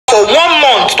for 1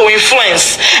 month to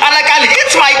influence, and I can hit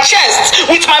my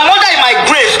chest with my mother in my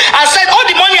grave and said all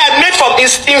the money I made from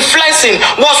influencing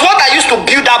was what I used to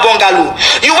build that bungalow.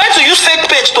 You went to use fake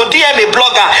page to DM a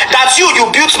blogger that you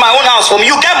built my own house for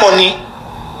me. You get money.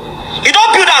 You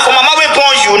don't build house for mama wey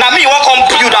born you. Now me you want come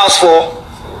build house for.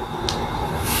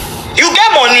 You get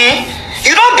money.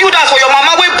 You don't build house for your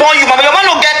mama wey born you. Mama your mama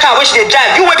don't get car which they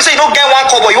drive. You wey say you don't get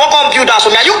 1 kobo. You want come build house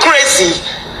for me. Are you crazy?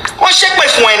 What shake me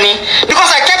for any?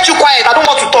 Because I kept you quiet. I don't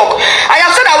want to talk. I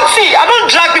have said I don't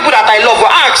drag people that I love.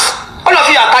 But ask. All of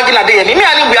you are tagging at the end. Me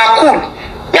and him, we are cool.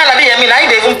 Me and the end, I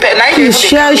even pay.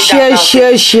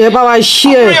 Share. Baba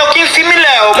share.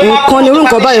 Nǹkan ni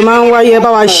orúkọ báyìí máa ń wáyé.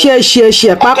 Baba share.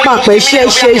 Pápá pé share.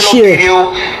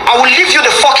 I will leave you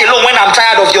the fuck alone when I'm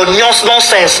tired of your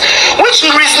nonsense. Which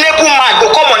reasonable man go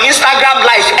come on Instagram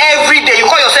live every day? You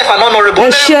call yourself an honorable.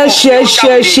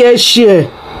 Share.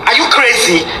 Are you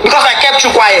crazy? Because I kept you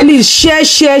quiet. Please share.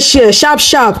 Sharp.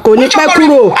 Kò ní pẹ́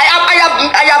kúrò. I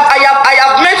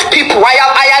have met people.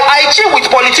 I chill with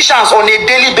politicians on a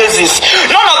daily basis.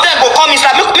 None of them go come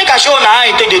inside. Make a show now.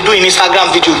 I think they do in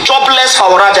Instagram video. Jobless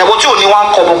for Raja. What you only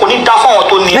want come? Kò ní dá fún wọn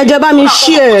tó ní. Ẹ jẹ́ bá mi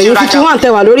share. You fit want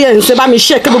tẹ́ wà lórí ẹ̀ ń ṣe bá mi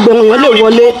share kí gbogbo èèyàn lè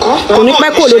wọlé. Kò ní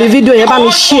pẹ́ kúrò lórí video yẹn bá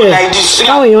mi share.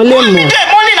 Káwọn èèyàn lè mọ̀.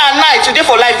 Morning and night today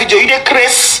for live video. You dey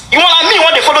craze. You want me? You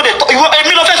want to follow the? You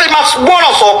me no first match one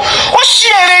or so. Ó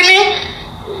share ni.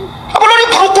 Abolori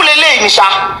burúkú lele ni sha.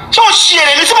 Ṣé ó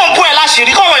share ni tí mo bú ẹ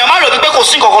láṣìírí ko yan ma rò pé kò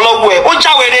sí nǹkan lọ́wọ́ ẹ. Ó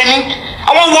jáwèrè ni.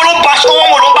 Àwọn wo ló bá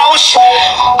ó ṣe.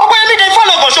 Ọpọ ẹni dey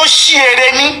follow go so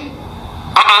share ni.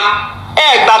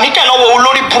 Ẹ gbà mí ke lọ́wọ́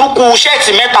olórí burúkú shirt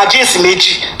mẹ́ta jeans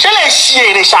méjì. Ṣé lè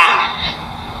share sha.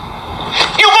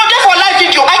 You go there for live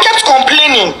video. I kept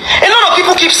complaining. A lot of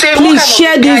people keep saying, please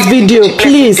share this video,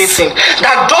 please.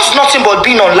 That does nothing but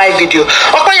being on live video.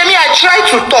 Okayemi, I try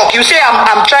to talk. You say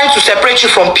I'm trying to separate you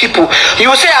from people. You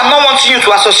say I'm not wanting you to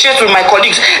associate with my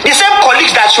colleagues. The same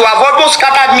colleagues that you have almost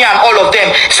scattered me and all of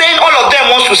them, saying all of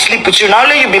them wants to sleep with you. Now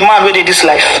only you be man with this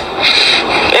life.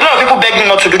 A lot of people beg me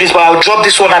not to do this, but I'll drop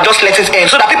this one and just let it end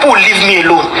so that people will leave me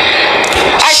alone.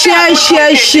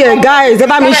 Share, guys.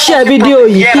 Let me share video,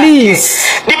 please.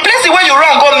 The place where you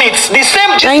run go meet, the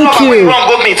same gist lover where you run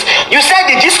go meet. You said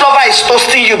the gist lover is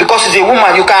toasting you because she's a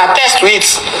woman. You can attest to it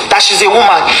that she's a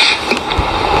woman.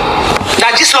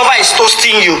 That gist lover is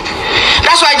toasting you.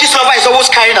 That's why gist lover is always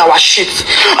carrying our shit.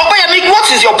 Okayemi, what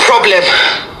is your problem?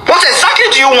 What exactly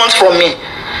do you want from me?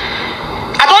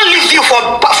 I don't leave you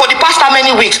for the past how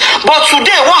many weeks. But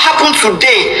today, what happened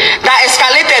today that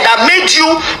escalated, that made you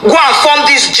go and form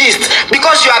this gist?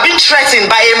 Because you have been threatened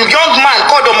by a young man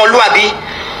called Omoluabi,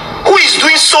 who is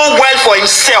doing so well for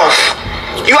himself.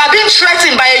 You have been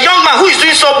threatened by a young man who is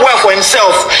doing so well for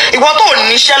himself. Ìwọ tó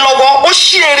níṣẹ́ lọ́wọ́, ó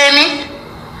ṣìrere ni.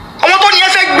 Àwọn tó ní ẹ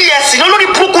fẹ́ gbé ẹ̀sìn lórí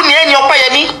burúkú ni ẹni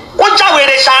Ọpẹ́yẹmí. Ó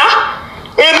jáwèrè ṣá.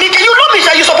 You know me,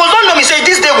 sir. You suppose don't know me. Say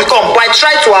this day will come, but I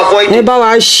try to avoid it. Ẹ bá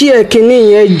wa share kíní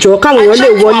yẹn jọ káwọn èèyàn lè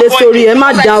wọlé sórí ẹ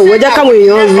má dá o ẹ jẹ́ káwọn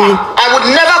èèyàn rí. I would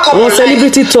never come on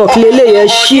celebrity talk lele yẹn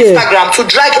share. Instagram to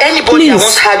drag anybody I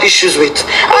once had issues with.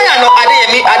 I know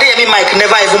Adeyemi Mike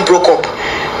never even broke up.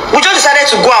 We just decided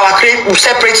to go our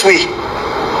separate way.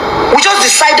 We just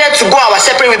decided to go our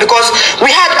separate way because we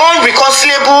had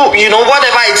unreconcilable,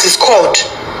 whatever it is called.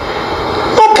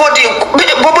 Nobody,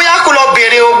 Boboya could not be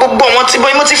able to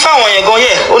motivate one go,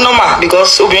 yeah, normal,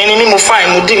 because obìnrin mo fine,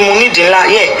 mo need la,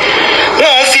 yeah.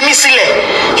 Wọ́n fi mí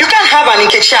sílẹ̀. You can't have an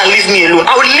Nkechi and leave me alone.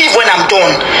 I will leave when I'm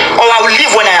done, or I will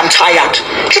leave when I am tired.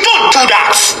 You don't do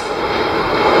that.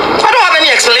 I don't have any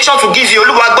explanation to give you. I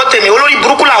do not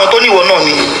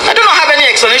have any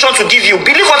explanation to give you.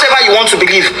 Believe whatever you want to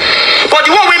believe. But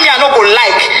the one way me I not go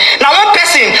like. Now one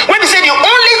person, when they say the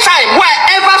only time where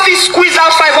I ever feel squeeze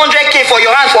out 500k for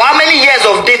your hand for how many years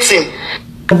of dating?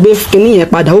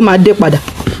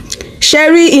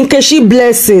 Sherry Nkechi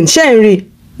blessing. Sherry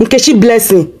Nkechi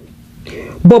blessing.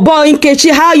 Bobo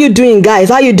Nkechi, how you doing, guys?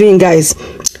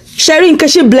 Sherry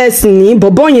Nkechi blessing.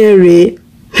 Bobo yenre.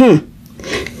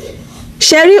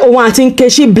 Sherry Owanti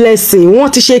Nkechi blessing.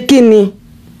 Want to shake in.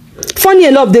 Funny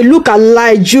enough, they look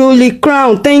alike. Julie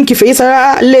Crown, thank you for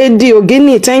Isara Lady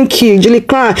Ogini, thank you. Julie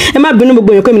Crown. Emma binu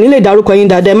gbogbo yan ko mi ni le dárúkọ yín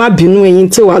dáadáa. Emma binu ẹ̀yin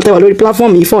tí wà lórí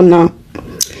platform yìí for now.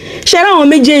 Sherry àwọn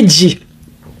méjèèjì.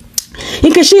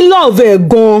 Nkechi love ẹ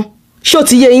gan. Ṣó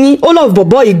ti yé yín, ó love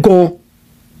bobo yìí gan.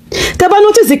 Tẹ́ bá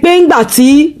notice pé ńgbà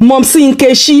tí Momsi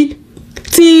Nkechi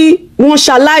tí wọ́n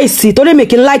ṣaláìsí tó lè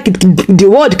make like the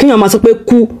word kíyàn máa sọ pé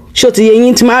kú. Ṣó ti yé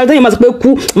yín tí máa rí máa sọ pé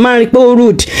kú máa rí pé ó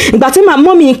rude. Ìgbà tí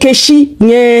mommy Nkechi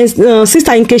yẹn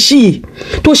sister Nkechi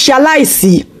tó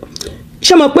ṣaláìsí.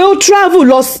 Ṣé mọ̀ pé ó travel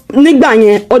lọ nígbà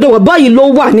yẹn ọ̀dọ̀ bobo yìí ló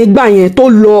wà nígbà yẹn tó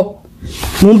lọ.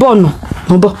 Mo ń bọ̀ náà.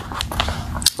 mo bọ̀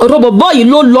ọ̀rọ̀ bọ̀bọ̀ yìí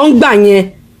ló lọ ń gbà yẹn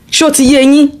ṣó ti yé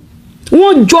yín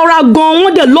wọ́n jọra gan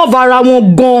wọ́n dẹ̀ love ara wọn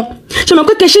gan ṣe mọ̀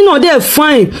pé Nkechi náà dẹ̀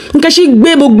fine Nkechi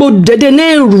gbé gbogbo dẹ̀dẹ̀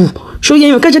náà rù ṣó yé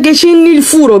yín Nkechi ní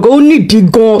fúrọ̀ gan ó nídìí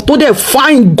gan tó dẹ̀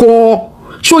fine gan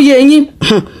ṣó yé yín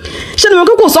ṣe mọ̀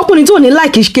pé kò sọ́kùnrin tí ò ní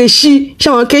like Nkechi ṣe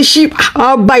mọ̀ Nkechi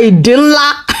ọba ìdí ńlá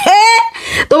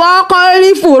tó bá kọ́ rí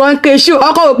fúrọ̀ Nkechi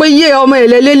ọkọ̀ wò pé yé ọmọ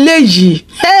ìlẹ́lẹ́lẹ́ yìí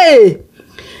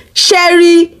ṣe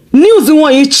rí news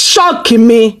wọn yìí shock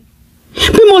mi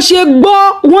bí mo ṣe gbọ́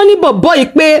wọ́n ní bọ̀bọ́ yìí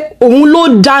pé òun ló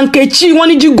da Nkechi wọ́n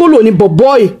ní jígólò ní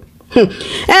bọ̀bọ́ yìí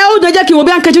ó jẹ́ kí n wo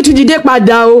bí Nkechi tún dìde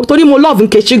padà o torí mo love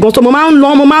Nkechi gan so mo máa ń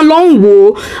lọ ń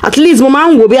wò at least mo máa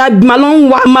ń wò bí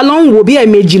máa lọ ń wò bí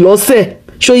ẹ̀ẹ̀mejì lọ́sẹ̀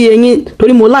ṣóyè yín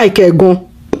torí mo like ẹ̀ gan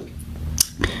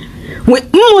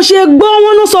mo ṣe gbọ́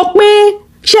wọ́n ló sọ pé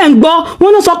ṣe ń gbọ́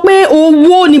wọ́n ló sọ pé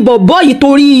owó ni bọ̀bọ́ yìí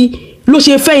torí ló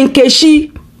ṣe fẹ́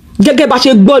Nkechi gẹ́gẹ́ bá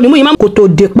ṣe gbọ́ ni mo yìí máa kó tó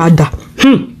dé padà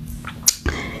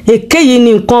èké yìí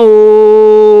ni nǹkan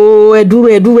o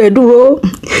ẹ̀dúró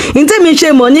ní tèmi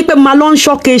ṣe mọ̀ ní pé máa lọ ń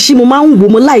ṣọ́ Nkechi mo máa ń wò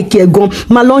mo láìkí ẹ̀ gan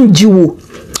máa lọ ń jíwò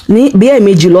ní bí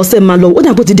ẹ̀ẹ̀mejì lọ́sẹ̀ máa lọ ó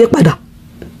dàbí ó ti dé padà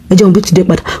ẹ jẹun bí ó ti dé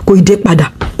padà kò ì dé padà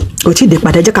kò tí ì dé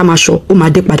padà ẹ jẹ́ ká máa ṣọ́ ó máa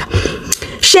dé padà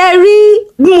ṣe rí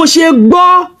bí mo ṣe gbọ́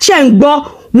ṣe ń gbọ́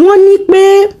wọ́n ní pé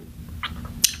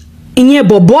ìyẹn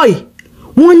bọ̀bọ́ yìí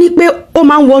wọ́n ní pé ó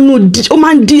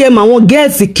máa ń DM àwọn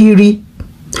gẹ́ẹ̀sì kiri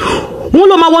wọ́n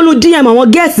ló máa wọnú DM àwọn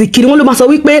gẹ́ẹ̀sì kiri wọ́n ló máa sọ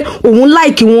wípé òun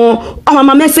like wọn ọmọ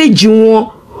máa mẹ́sẹ̀jì wọn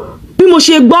bí mo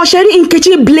ṣe gbọ́ ṣe rí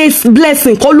Nkechi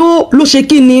blessing kọ́ ló ṣe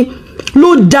kí ni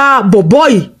ló da bọ̀bọ́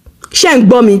yìí ṣe ń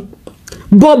gbọ́ mi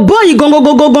bọ̀bọ́ yìí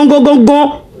gangan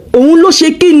òun ló ṣe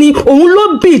kí ni òun ló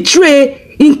betray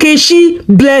Nkechi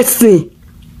blessing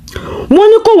wọ́n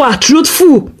ní kò wà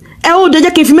truthful ẹ ó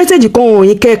jẹ́ kí n fi mẹ́sẹ̀jì kan hàn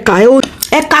yín kẹ́ka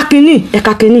ẹ̀ka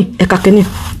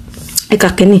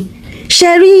kínní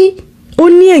ṣe rí ó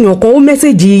ní èèyàn kan ó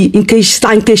mẹ́sẹ̀jì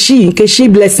Nkechi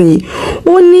blessing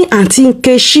ó ní àǹtí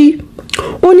Nkechi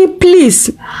ó ní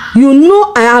please you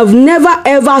know I have never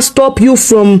ever stopped you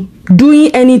from doing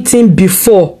anything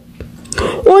before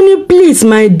ó ní please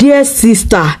my dear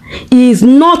sister is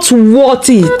not worth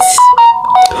it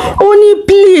ó ní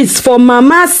please for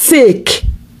mama's sake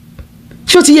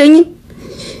ṣó ti yé yín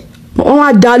wọ́n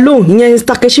wá dá lóhùn ìyẹn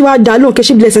Nkechi wá dá lóhùn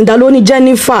Nkechi blessing dá lóhùn ní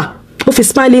Jennifer ó fi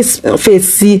smiling face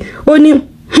sí ó ní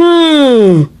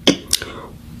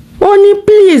ó ní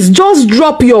please just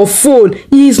drop your phone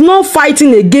he is not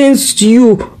fighting against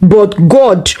you but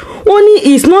God ó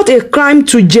ní it's not a crime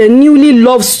to genuinely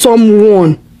love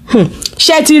someone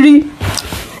ṣé ti rí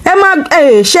ẹ má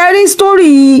ṣe rí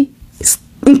story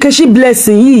Nkechi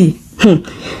blessing yìí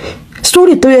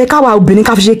story tó yẹ káwa obìnrin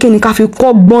ká fi ṣe kíni ká fi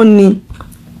kọ́gbọ́n ni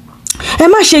ẹ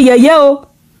má ṣe yẹ̀yẹ́ o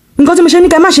nǹkan tí mo ṣe ní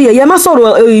ká ẹ má ṣe yẹ̀yẹ́ ẹ má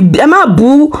sọ̀rọ̀ ẹ má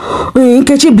bú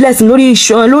Nkechi blessing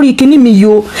lórí kíní mi yìí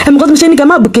o ẹ mọ̀ nǹkan tí mo ṣe ní ká ẹ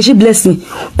má bú Nkechi blessing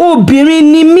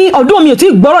obìnrin ni mí ọdún mi ò tí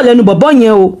ì gbọ́rọ̀ lẹ́nu bọ̀bọ́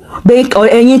yẹn o bẹ́ẹ̀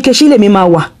ẹ̀yin Nkechi lèmi máa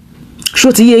wà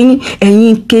ṣó ti yé yín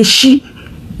ẹ̀yin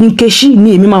Nkechi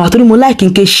ni èmi máa wà torí mo like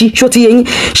Nkechi ṣó ti yé yín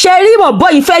ṣe rí bọ̀bọ́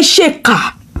yìí fẹ́ ṣèkà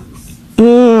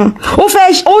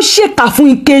ó ṣèkà fún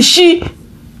Nkechi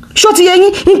ṣó ti yé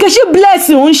yín Nkechi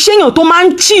blessing òun ṣèyàn tó máa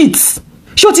ń cheat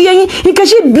ṣó ti yé yín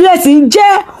Nkechi blessing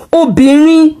jẹ́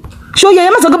obìnrin ṣó yẹ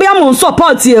yẹn má sọ pé bóyá mò ń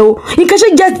support ẹ o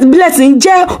Nkechi blessing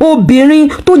jẹ́ obìnrin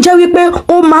tó jẹ́ wípé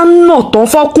ó máa ń nà tán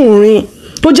fọkùnrin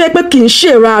tó jẹ́ pé kì í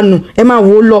ṣèranù ẹ máa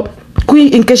wò ó lọ kí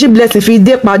Nkechi blessing fi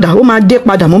dé padà ó máa dé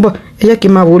padà mọ́ bọ̀ ẹ jẹ́ kí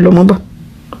n máa wò ó lọ mọ́ bọ̀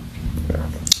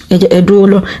ẹ dúró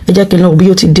lọ ẹ jẹ́ kí n lọ bí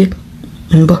ó ti dé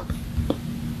ń bọ̀.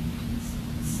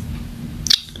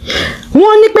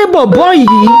 wọ́n ní pé bọ̀bọ́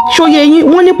yìí ṣóyè yín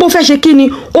wọ́n ní pé ó fẹ́ ṣe kí ni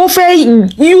ó fẹ́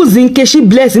use Nkechi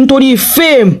blessing nítorí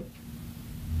fame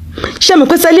ṣé mo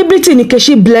pé celebrity ni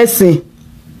Nkechi blessing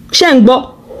ṣé ń gbọ́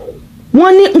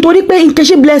wọ́n ní nítorí pé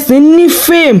Nkechi blessing ní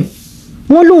fame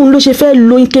wọ́n lóun ló ṣe fẹ́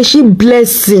lo Nkechi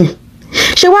blessing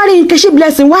ṣé wá rí Nkechi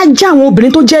blessing wá jẹ́ àwọn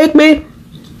obìnrin tó jẹ́ pé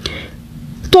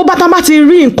tó bá tá bá ti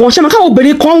rí nǹkan ṣé mo káwọn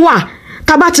obìnrin kan wà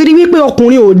tá bá ti rí wípé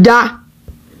ọkùnrin ò dáa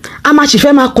a máa sì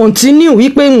fẹ́ máa continue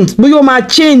wípé bóyá ó máa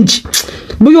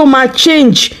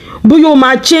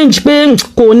change pé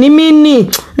kò ní mí nì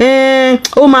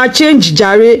ó máa change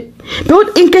jàre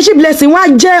Nkechi blessing wá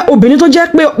jẹ́ obìnrin tó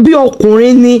jẹ́ pé bí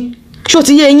ọkùnrin ni ṣó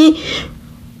ti yé yín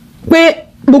pé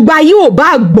gbogbo ayé ò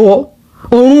bá gbọ́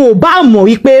òun ò bá mọ̀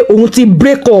wípé òun ti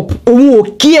break up òun ò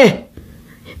kí ẹ̀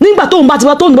nígbà tóun bá ti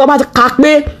ka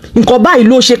pé nǹkan báyìí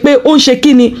ló ṣe pé ó ń ṣe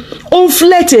kí ni ó ń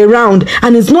flirt around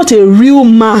and is not a real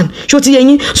man ṣó ti yé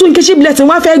yín so Nkechi blessing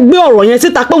wá fẹ́ gbé ọ̀rọ̀ yẹn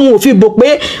síta pé òun ò fi bò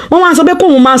pé wọ́n wá sọ pé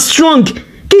kóun máa strong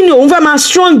kí ni òun fẹ́ máa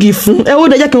strong fún ẹ ó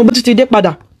dẹ̀ jẹ́ kí wọ́n bó ti dé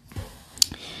padà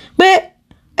pé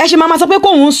ẹ ṣe máa sọ pé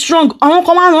kóun strong àwọn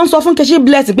kan máa ń sọ fún Nkechi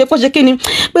Blessing pé kó ṣe kí ni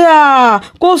pé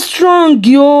kó strong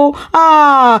o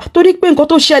torí pé nǹkan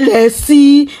tó ṣẹlẹ̀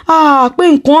sí pé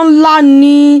nǹkan ńlá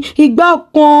ni ìgbà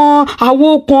kan àwo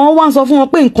kan wá ń sọ fún wọn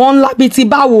pé nǹkan ńlá bíi ti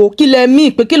báwo kí lẹ mí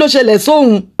pé kí ló ṣẹlẹ̀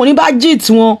sóhun òní bá jìt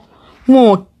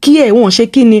wọn kí ẹ̀ wọ́n ṣe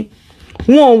kí ni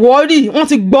wọn wọ́ọ̀rì wọ́n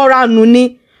ti gbọ́ra nù ni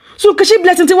so Nkechi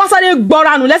Blessing ti wá sáré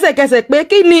gbọ́ra nù lẹ́sẹ̀kẹsẹ̀ pé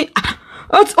kí ni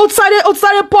ó ti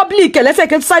sáré public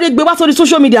lẹ́sẹ̀kẹsẹ̀ ó ti sáré gbé wá sórí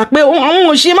social media pé àwọn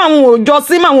ò ṣe máa wọn ò jọ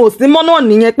sí máa wọn ò sí mọ́ náà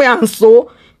nìyẹn pé à ń so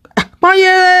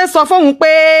pọ́nyé sọ fóun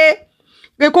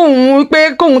pé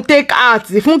kóun take heart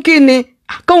fún kí ni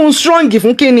kóun strong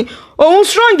fún kí ni òun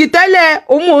strong tẹ́lẹ̀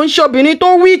òun ò ń ṣe obìnrin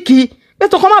tó wíìkì pé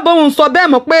tọkọ má bọ́ òun sọ bẹ́ẹ̀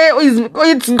mọ̀ pé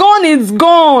it's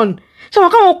gone ṣé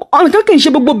wọn káwọn ọ̀nìkan kì í ṣe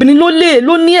gbogbo obìnrin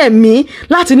ló ní ẹ̀mí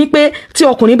láti ní pé tí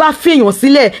ọkùnrin bá fi èèyàn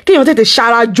sílẹ̀ kí èèyàn tètè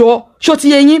ṣarajọ ṣó ti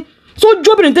yé yín tó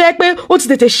jóbìnrin tó yẹ pé ó ti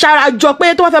tètè ṣarajọ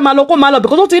pé tó bá fẹ́ máa lọ kó máa lọ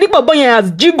because ó ti rí bọ̀bọ̀ yẹn as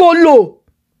gigolo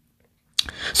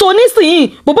so nísìnyí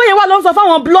bọ̀bọ̀ yẹn wà ló ń sọ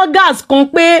fáwọn bloggers kan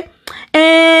pé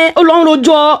ó lọ ń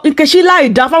rojọ́ Nkechi láì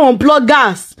dá fáwọn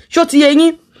bloggers ṣó ti yé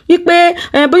yín wípé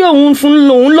bóyá òun fún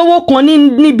lòun lówó kan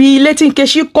níbi ilé tí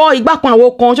Nkechi kọ́ ìgbà kan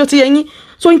àwo kan ṣó ti yé yín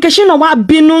so Nkechi náà wá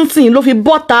bínú sìn ló fi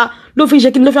bọ́ta ló fi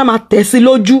ṣe kí ló fẹ́ máa tẹ̀ sí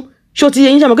lójú ṣó ti yé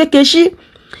yín ṣàmọ̀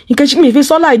Nkechi mi fi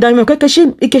sọ́lá ìdánimọ̀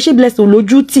Nkechi Blessing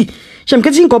lójú tì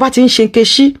ṣàmọ̀ tí nǹkan bá ti ń ṣe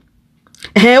Nkechi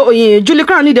Julie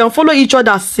Crown need them follow each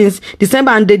other since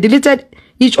December and they deleted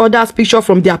each other's picture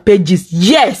from their pages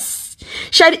yes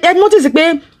ṣe ẹ notice pé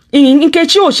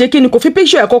Nkechi ò ṣe kí ni kò fi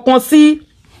picture ẹ̀ kankan sí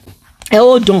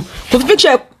hold on kò fi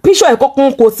picture ẹ̀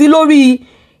kankan kò sí lórí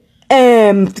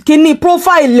kíní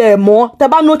profile ẹ̀ mọ́ tẹ́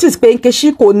bá notice pé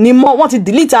Nkechi kò ní mọ́ wọ́n ti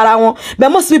delete ara wọn but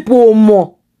most people ò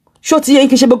mọ̀ ṣó ti yẹ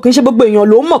kí n ṣe gbogbo èèyàn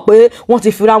ló mọ̀ pé wọ́n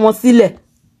ti fira wọn sílẹ̀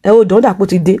ó dán dà pé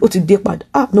ó ti dé padà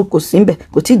no kò sí ńbẹ̀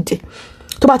kò tí ì dé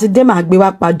tó bá ti dé máa gbé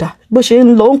wá padà bó ṣe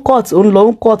ń lọ ń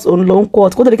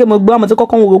court kó tó di pé mo gbé wá mo ti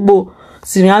kọ́kọ́ wo gbogbo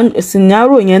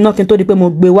scenario yẹn náà kí n tó di pé mo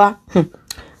gbé wá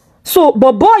so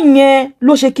bọ̀bọ́ yẹn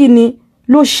ló ṣe kí ni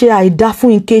ló ṣe àìdá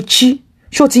fún Nkechi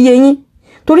ṣó ti yé yín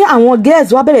torí àwọn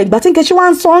girls wá bẹ̀rẹ̀ ìgbà tí Nkechi wá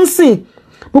ń sọ ń sìn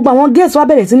gbogbo àwọn girls wá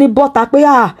bẹ̀rẹ̀ sí ní bọ́ta pé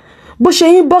bó ṣe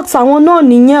inbox àwọn náà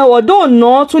nìyẹn ọ̀dọ́ ọ̀nà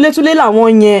túlétúlé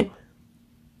làwọn yẹn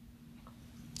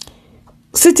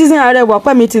Citizen Arewa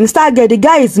permitting Stargate, the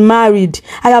guy is married.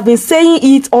 I have been saying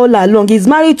it all along. He's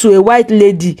married to a white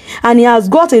lady and he has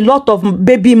got a lot of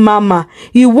baby mama.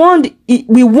 We warned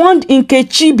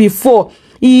Nkechi before.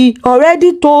 He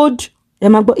already told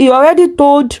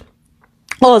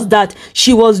us that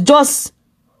she was just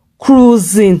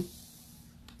cruising.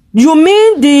 You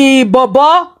mean the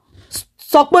bobo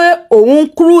sọ pé òun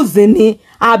cruise ni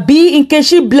àbí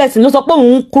Nkechi Blessing ló sọ pé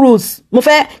òun cruise? Mo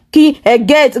fẹ́ kí ẹ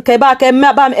get kẹ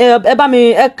bá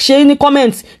mi ṣe ní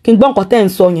comment kí n gbọ́ nǹkan tẹ́ ń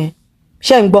sọ yẹn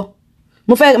ṣé ń gbọ́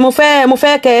mo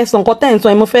fẹ́ kẹ sọ nǹkan tẹ́ ń sọ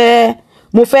yẹn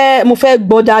mo fẹ́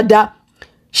gbọ́ dáadáa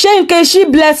ṣé Nkechi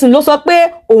Blessing ló sọ pé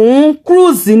òun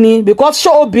cruise ni because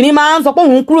ṣó obìnrin máa ń sọ pé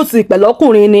òun cruise pẹ̀lú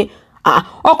ọkùnrin ni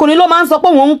ọkùnrin ló máa ń sọ pé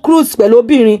òun cruise pẹ̀lú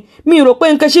obìnrin mi rò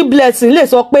pé Nkechi Blessing lè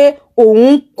sọ pé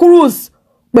òun cruise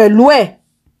pẹ̀lú ẹ̀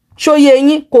ṣó yé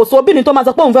yín kò sọ obìnrin tó máa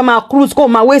sọ pé òun fẹ́ máa cruise kó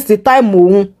máa waste time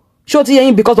òun ṣó ti yé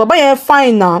yín because bàbá yẹn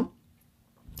fine na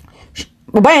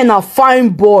bàbá yẹn na fine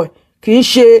boy kì í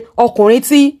ṣe ọkùnrin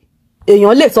tí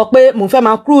èèyàn lè sọ pé mo fẹ́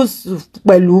máa cruise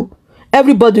pẹ̀lú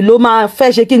everybody ló máa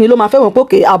fẹ́ ṣe kí ni ló máa fẹ́ wọ́n pé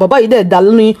òkè bàbá yìí dẹ̀ dá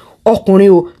ní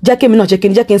ọkùnrin o jẹ́ kí èmi náà ṣe kí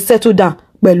ni jẹ́ kí n settle down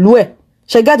pẹ̀lú ẹ̀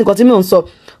ṣe gáàdì kan tí mi ò ń sọ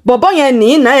bàbá yẹn ní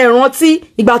ìná ẹ̀ràn tí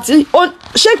ìgbà tí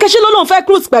ṣé Nkechi ló lóun fẹ́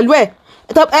cruise pẹ̀lú ẹ̀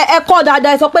ẹ kọ́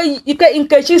dáadáa sọ pé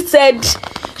Nkechi said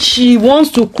she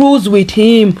wants to cruise with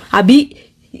him àbí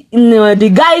the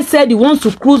guy said he wants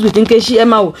to cruise with Nkechi ẹ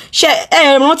máa wò ṣe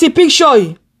ẹ rántí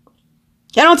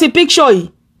picture yìí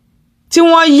tí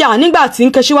wọ́n yà nígbà tí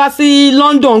Nkechi wá sí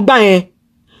London gbà yẹn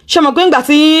ṣe mọ̀ pé nígbà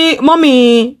tí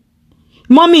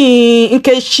mọ́mì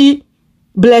Nkechi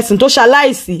Blessing tó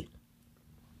ṣaláìsí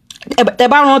ẹ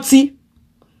bá rántí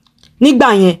nígbà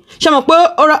yẹn ṣe mọ̀ pé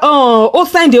ó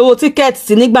send owó ticket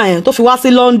sí nígbà yẹn tó fi wá sí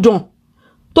London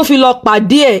tó fi lọ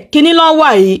pàdé ẹ̀ kíní ló wà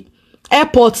yìí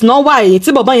airport náà wà yìí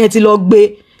tí bàbá yẹn ti lọ gbé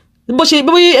bó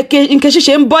Nkechi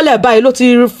ṣe ń bọ́lẹ̀ báyìí ló ti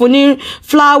fún ní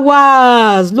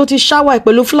flowers ló ti shower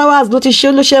pẹ̀lú flowers ló ti ṣe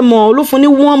ló ṣe mọ̀ ló fún ní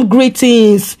warm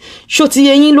greetings ṣó ti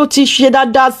yẹ yín ló ti ṣe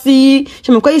dáadáa sí ṣe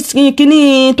mọ̀ pé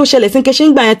kíní tó ṣẹlẹ̀ sí Nkechi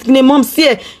ń gbà yẹn kíní mọ́m sí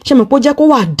ẹ̀ ṣe mọ̀ pé ó jẹ́ kó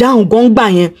wà down gan gbà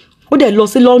yẹn ó dẹ̀ lọ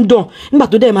sí London nígbà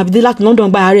tó dẹ̀ máa fi dé láti London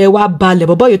gba ara ẹ̀ wá balẹ̀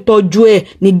bọ́bọ́ yìí tọ́jú ẹ̀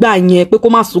nígbà yẹn pé kó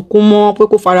má sunkún mọ́ pé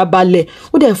kó fara balẹ̀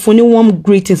ó dẹ̀ fún ní warm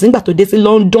greetings nígbà tó dé sí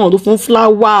London tó fún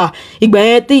flower ìgbà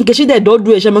yẹn tí Nkechi dẹ̀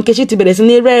dọ́dún ẹ̀ ṣe mọ́ Nkechi ti bẹ̀rẹ̀ sí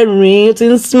ní rẹ́rìn-ín ó ti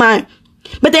ń smile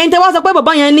bẹ́ẹ̀ tẹ̀yìn tẹ́ wá sọ pé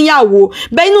bàbá yẹn níyàwó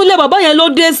bẹ́ẹ̀ inú ilé bàbá yẹn ló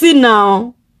dé sí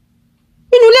náà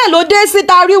inú ilé ló dé sí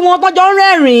ta rí wọn tọ́jọ́ ń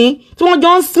rẹ́rìn-ín tí wọ́n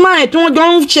jọ ń smile tí wọ́n jọ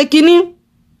ń ṣe kinní.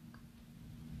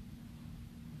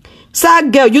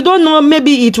 Sad girl, you don't know,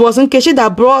 maybe it was Nkechi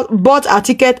that bought her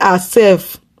ticket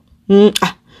herself.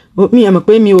 Mi ẹ mọ̀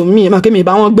pé mi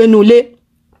bá wọn gbé nú ilé.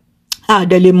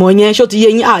 Dẹ̀ lè mọ̀ yẹn ṣó ti yé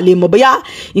yín lè mọ̀ bóyá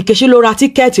Nkechi ló ra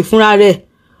tíkẹ́ẹ̀tì fúnra rẹ̀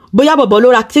bóyá bọ̀bọ̀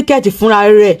ló ra tíkẹ́ẹ̀tì fúnra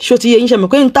rẹ̀ ṣó ti yé yín ṣe mọ̀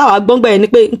pé ń táwa gbọ́ngbà ẹ̀ ni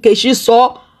pé Nkechi sọ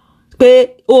pé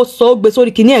ó gbé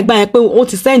sórí kìíní ẹ̀gbá yẹn pé wọ́n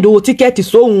ti send owó tíkẹ́ẹ̀tì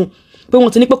sóhun pé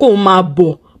wọ́n ti ní pé kóun máa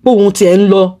bọ̀ pé òun tiẹ̀ ń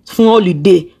lọ fún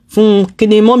holiday fún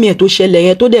kíní mọ́mí ẹ̀ tó ṣẹlẹ̀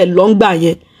yẹn tó dẹ̀ lọ́ngbà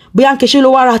yẹn bóyá Nkechi ló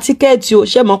wá ra tíkẹ́ẹ̀tì o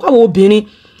ṣe mọ̀ pé àwọn obìnrin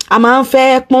a máa ń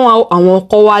fẹ́ pọ́n àwọn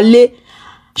ọkọ wa lé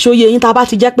ṣòye yín tá a bá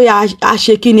ti jẹ́ pé a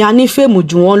ṣe kí ni a ní fèmù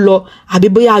jù wọ́n lọ àbí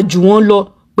bóyá jù wọ́n lọ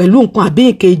pẹ̀lú nǹkan àbí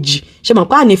ìkejì ṣe mọ̀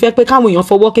pé àní fẹ́ pé káwọn èèyàn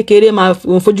fọwọ́ kékeré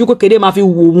fojú kékeré máa fi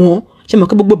wò wọ́n ṣe mọ̀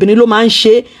pé gbogbo obìnrin ló máa ń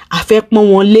ṣe àfẹ́ pọ́n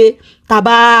wọn lé tá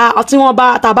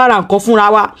a bá ra nǹkan fúnra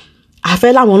wa àfẹ́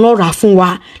láwọn lọ́ọ́ rà fún wa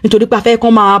nítorí pé àfẹ́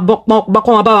kán máa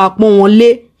bá wa pọ́n wọn lé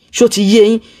ṣó ti yé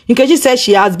yín. Nkechi said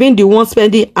she has been the one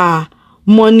spending her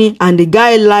money and the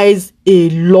guy lies a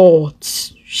lot.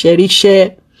 ṣe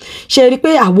rí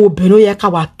pé àwọn obìnrin ó yẹ ká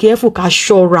wà careful ká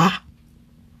ṣọ́ra.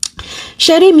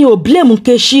 ṣe rí mi ò blame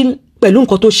Nkechi pẹ̀lú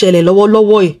nǹkan tó ṣẹlẹ̀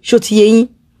lọ́wọ́lọ́wọ́ ẹ̀ ṣó ti yé yín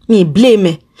mi blame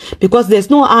ẹ̀ because there's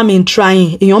no harm in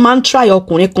trying. Èèyàn máa ń try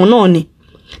ọkùnrin kan náà ni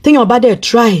téèyàn bá dẹ̀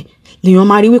try lèèyàn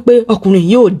máa rí wípé ọkùnrin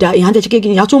yìí ò da èèyàn jẹ́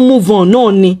kékeré èèyàn tún move on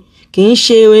náà ni kì í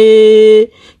ṣe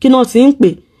kí náà ti ń pè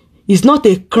it's not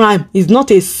a crime it's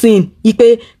not a sin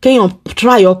ipe kéèyàn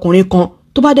try ọkùnrin kan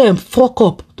tó bá dẹ̀ fuck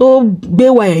up tó gbé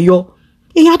wa ẹ̀ yọ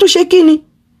èèyàn tún ṣe kí ni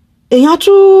èèyàn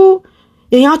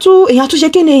tún ṣe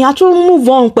kí ni èèyàn tún move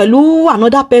on pẹ̀lú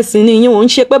another person ni ìyẹn ò ń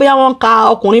ṣe pé bóyá wọ́n ka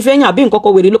ọkùnrin fẹ́yìn àbí nǹkan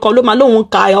kan wèrè ló máa lóun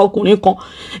ka ọkùnrin kan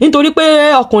nítorí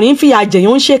pé ọkùnrin fìyà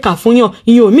jẹ̀yàn ń ṣèkà fún yàn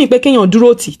ìyẹn ò mí pé kéèyàn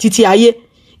dúró títí ayé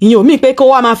ìyẹn ò mí pé kó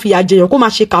wá máa fìyà jẹ̀yàn kó máa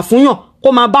ṣèkà fún yàn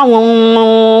kó máa bá wọn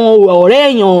ọ̀rẹ́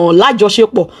èèyàn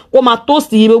lájọṣepọ̀ kó máa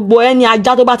tóòsì gbogbo ẹni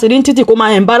ajá tó bá ti rí ní títì kó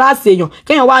máa embarrass èèyàn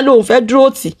kéèyàn wá lóun fẹ́ dúró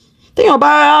tì téèyàn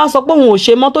bá sọ pé òun ò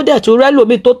ṣe mọ́ tó dẹ̀ tó rẹ́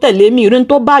lómi tó tẹ̀lé mi ìrìn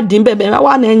tó bá dín bẹ̀bẹ̀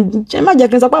wá nàìjíríà má jẹ́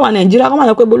kí n sọ pé àwọn nàìjíríà kó má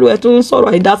lọ pé bolú ẹ̀ tó ń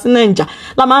sọ̀rọ̀ ìdásí nàìjà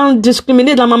la máa ń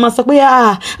discriminate la máa sọ pé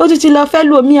ó ti lọ fẹ́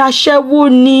lómi aṣẹ́wó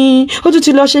ni ó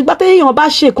ti lọ ṣe gbá téèyàn bá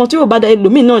ṣe kan tí yóò bá da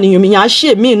ẹlòmíì náà nìyàn mìíràn á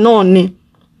ṣe míì náà ni.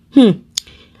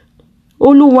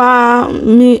 Olúwa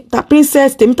mi ta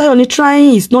princess Tèmítáyọ̀ ni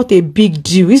trying is not a big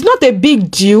deal it's not a big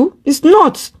deal it's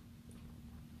not.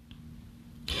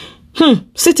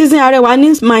 Citizen Arewa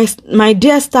needs my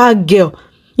dear star girl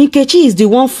Nkechi is the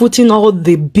one footing all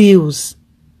the bills.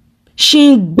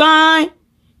 Shingban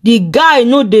the guy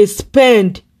no dey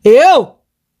spend.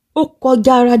 Ó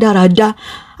kọjá rádaràda.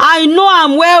 I know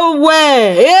am well.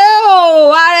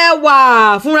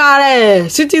 Arewa fúnra rẹ̀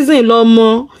citizen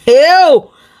lọ́mọ.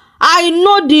 I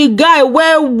know the guy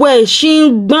well.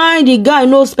 Shingban the guy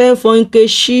no spend for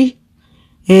Nkechi.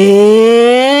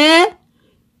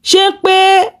 Ṣé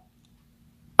pé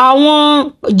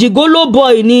àwọn jigolo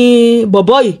boy ni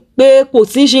bọ̀bọ̀ yìí pé kò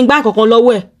sí Shingban kankan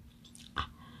lọ́wọ́ ẹ̀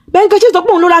bẹ́ẹ̀ Nkechi sọ pé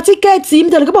òun ló ra tíkẹ́ẹ̀tì mi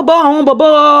tẹ̀lé kí àwọn bọ̀bọ̀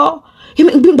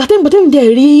gbàtẹ́mi dẹ̀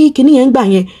rí kíní yẹn gbà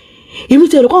yẹn èmi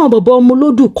tẹ̀lé kọ́ àwọn bọ̀bọ̀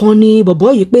ọmọlódù kan ni bọ̀bọ̀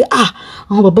yìí pé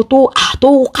àwọn bọ̀bọ̀ tó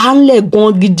kánlẹ̀ gan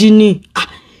gidi ni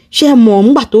ṣé mọ̀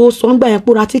nígbà tó sọ ń gbà yẹn pé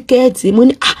ó ra tíkẹ́ẹ̀tì mo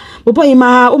ní bọ̀bọ̀ yìí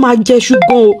ó máa jẹ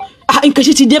ṣùgbọ́n o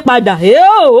Nkechi ti dé padà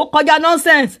ó kọjá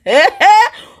nonsense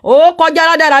ó kọjá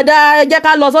rádaràda ẹ jẹ́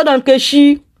ká lọ sọ́dọ̀ Nkechi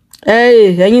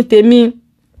ẹ̀yin tèmi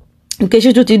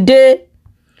Nkechi tún ti dé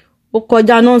ó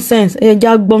kọjá nonsense ẹ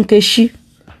já gbọ́ Nkechi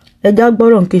ẹ já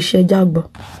gbọ́rọ̀ Nkechi ẹ já gbọ́.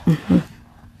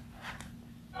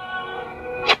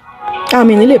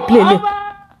 àmì nílé play lè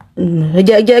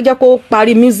ẹ jẹ́ kó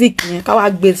parí music yẹn ká wá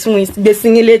gbé sí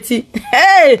yín létí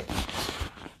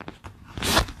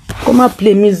kó má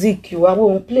play music o àwọn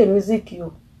òun play music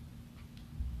o.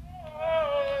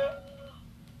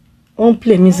 On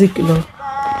play music lọ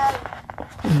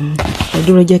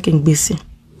ẹdúró jẹ́ kí n gbé sí.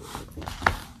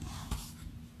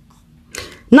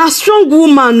 Na strong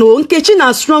woman o Nkechi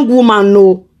na strong woman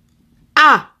o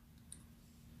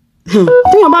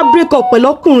téèyàn bá break up pẹ̀lú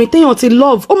ọkùnrin téèyàn ti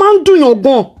love ó máa ń dùnyàn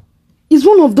gan it's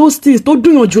one of those things tó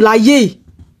dùnyàn jù láyé yìí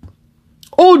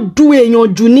ó dùn èèyàn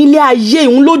jù nílé ayé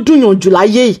òun ló dùnyàn jù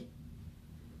láyé yìí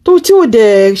tó tí ò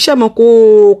dẹ̀ ṣẹ̀mọ̀ kó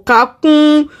ká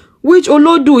kún which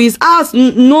Olodu is as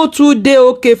no today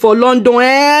okay for London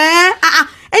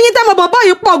ẹ̀yin tẹ́ mọ̀ bàbá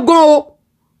yìí pọ̀ gan o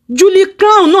Julie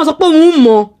Crown náà sọ pé òun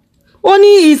mọ̀ ó ní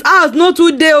is as no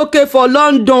today okay for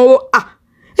London o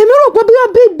èmi rò pé bí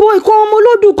big boy kan ọmọ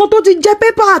Olodu kan tó ti jẹ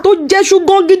pépà tó jẹ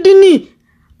ṣùgbọ́n gidi ni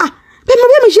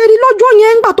Bẹ́ẹ̀ mi ṣe rí lọ́jọ́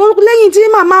yẹn ńgbà tó lẹ́yìn tí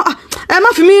màmá ẹ má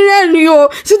fi mí rẹ́rìn o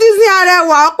Citizen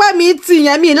Arẹwà ọpẹ́ mi ti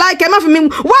yẹn mi like ẹ má fi mí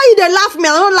why you dey laugh me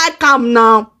I don't like am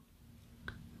now.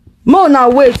 Mo na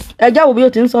wait ẹ já wo bí o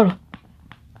ti ń sọ̀rọ̀.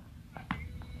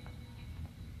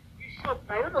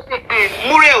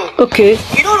 Okay.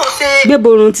 You don't know say gbé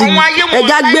borun ti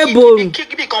ẹja gbé borun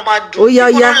ó yá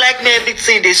yá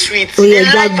ó yá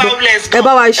ẹja gbé ẹ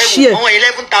bá wa ṣí ẹ.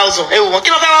 11,000 ẹ wò wọn kí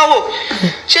ló fẹ́ wá wò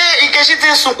ṣé Nkechi ti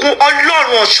ń sunkún Ọlọ́run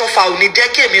ọ̀ṣọ́fà ò ní jẹ́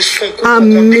kí èmi sunkún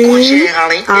kankan bí kò ṣe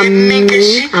àárín èmi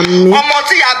Nkechi ọmọ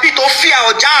tí yàbí tó fi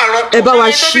ọjà àrùn ẹ bá wa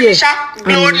ṣí ẹ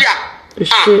Gloria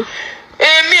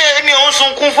èmi ò ń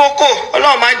sunkún fókò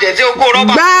Ọlọ́run máa jẹ́ tí ó kó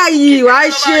rọ́bà. báyìí wàá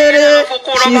ṣeré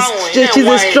she's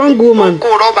a strong woman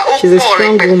she's a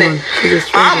strong woman.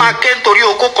 Màá ké nítorí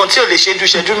okó kan tí ò lè ṣe ju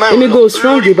ìṣẹ́jú mẹ́rin. èmi go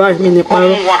strong jù báyìí mi ní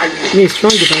parọ́ mi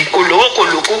strong jù báyìí. kò lówó kò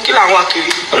lókun kí làwọn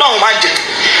akiri Ọlọ́run máa jẹ́.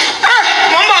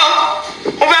 mo ń bọ̀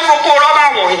mo fẹ́ fokó rọ́bà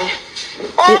wọ̀nyí.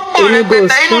 ó pọ̀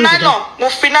rẹpẹtẹ inú nylon mo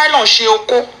fi nylon ṣe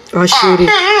okó. wàá ṣeré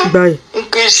gbáyìí.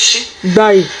 Nkechi.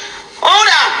 gbáyìí. ó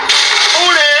rà ó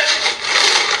rè é.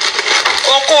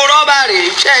 Oko rọ́bà rèé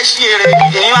ṣe é ṣí eré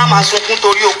èyí máa sunkún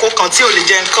torí oko kan tí ò lè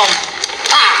jẹ nǹkan.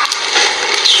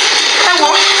 ẹ wo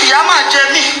ìyá máa jẹ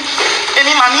mí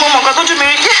èmi màá ní mo mọ nǹkan tójú mi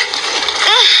rí yẹ.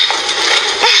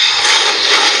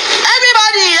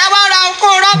 everybody ẹ wá ra oko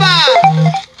rọ́bà.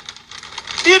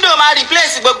 dídò máa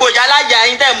replace gbogbo ìyá láyà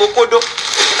yín tẹ̀ mọ́ kódó.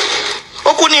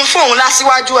 ó kú ní fóun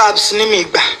lásìwájú abs ní mi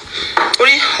ìgbà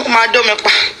torí ó máa dó mi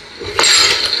pa.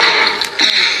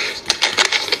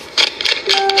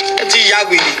 ti ya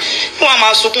wèrè wọn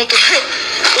máa sunkún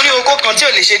torí okó kan tí ò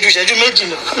lè ṣe ju ìṣẹ́jú méjì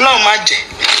lọ Ọlọ́run má jẹ́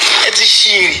ẹ ti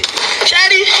ṣí èrè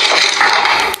ṣẹ́rí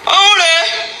òun rèé.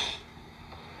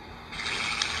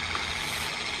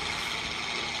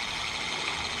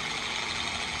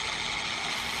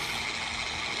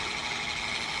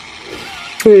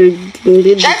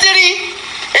 ṣẹ́tírí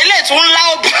eléyìí tún ńlá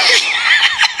obìnrin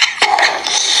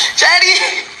ṣẹ́rí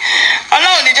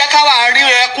Ọlọ́run ní jẹ́ káwa rí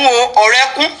ẹkún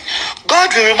ọ̀rẹ́kún.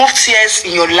 God will remove tears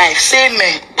in your life. Say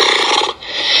amen.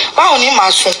 Báwo ni màá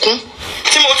sunkún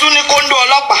tí mo tún ní kóńdó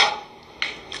ọlọ́pàá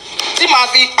tí màá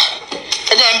fi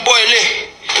ẹ̀jẹ̀ ń bọ́ ilé.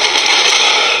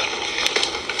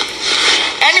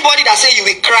 Anybody that say you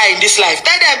will cry in this life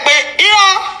tell them pé irọ́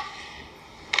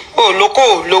o lóko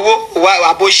o lówó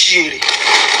wà bó ṣí èrè.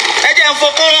 Ẹ̀jẹ̀ ń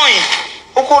fokó wọ̀nyí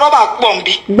oko rọ́bà pọ̀ ń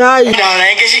bí. báyìí.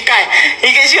 ìdàrán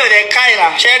Nkechi ò dẹ̀ ká ìrà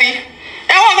ṣẹ́rí.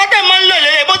 Ẹ̀wọ̀n kan tẹ̀ mọ́ ń lò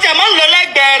lélẹ̀ bó tiẹ̀ mọ́ ń lò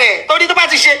lẹ́gbẹ̀ẹ́ rẹ̀ torí tó bá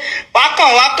ti ṣe wákàn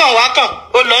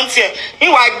ó lọ ń tiẹ̀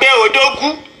ìwà gbé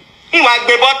òdógún ìwà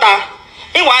gbé bọ́ta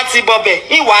ìwà ti bọ̀bẹ̀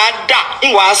ìwà dà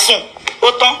ìwà sùn ó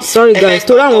tán. sorry guys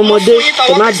torí àwọn ọmọdé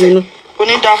ẹ má bínú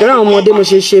torí àwọn ọmọdé mo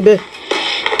ṣe bẹ́ẹ̀.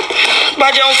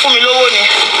 gbájẹ́ ń fún mi lówó ni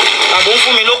tàbí ń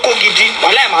fún mi lóko gidi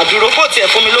wàhálà ẹ̀ máa dúró bó tiẹ̀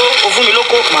fún mi lówó ó fún mi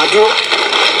lóko máa dúró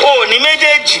o ní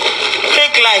méjèèjì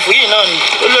fake life yìí náà ni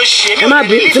ó ló ṣe. ẹ má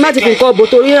bí tí má ti fi nǹkan bò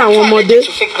torí àwọn ọmọdé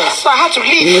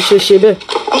mo ṣe bẹ́ẹ̀.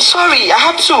 I'm sorry I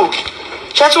had to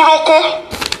ṣe tún roko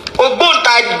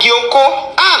ògbóǹtagì oko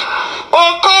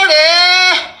oko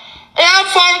rèé ẹ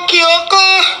fọ́nkì oko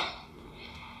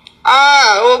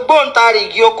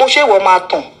ògbóǹtarìgì oko ṣé ìwọ máa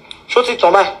tàn ṣó ti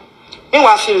tàn báyìí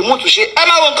níwàá fi rìmúùtù ṣe ẹ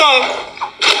má wo nǹkan o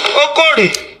oko rèé.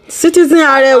 Citizen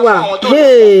Arẹwà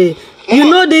hey you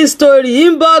know this story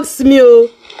inbox me o.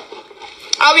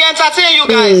 I will entertain you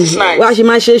guys this night. wá ṣe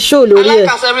máa ṣe show lórí ẹ. I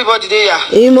like as everybody dey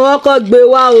here. ìmọ̀ ọkọ̀ gbé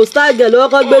wá o star girl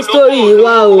ọkọ̀ gbé story yìí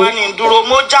wá o.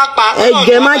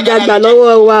 ẹgẹ má jàgbà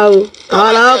lọ́wọ́ wa o àwọn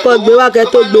ará ọkọ̀ gbé wá kẹ́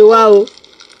tó gbé wá o.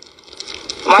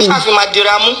 màá ṣàfihàn máa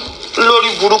dira mú lórí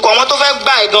burúkú àwọn tó fẹ́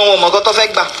gbà ẹ̀ gan wọn mọ̀gán tó fẹ́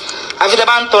gbà àfi tẹ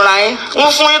bá ń tọra yín ń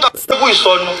fún yín tọ́jú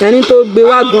ìsọnù. ẹni tó gbé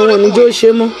wá gan wọn níjó ṣe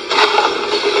mọ́.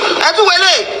 ẹ tún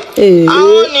wẹlé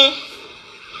àwọn ni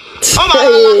ó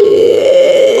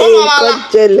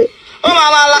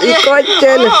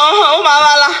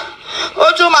máa la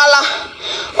ojú máa la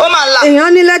ó máa la.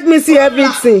 èèyàn ní let me see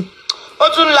everything. ó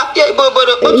tún la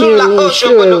ìbòbòdò ó tún la ó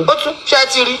ṣòbòdò ó tún ṣe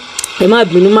ti rí. ẹ má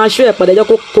bínú máa ṣó ẹ padà jẹ́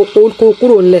kó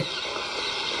kúrò ńlẹ̀.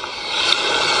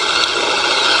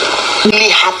 Really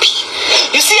happy.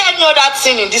 You see any other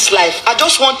thing in this life, I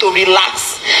just want to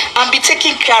relax and be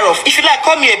taken care of. If you like,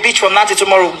 call me a bitch from now till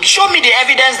tomorrow. Show me the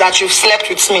evidence that you've slept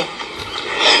with me.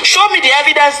 Show me the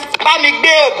evidence. Bá mi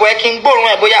gbé òbò ẹ kí n gbóòórùn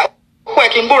ẹ bóyá òbò ẹ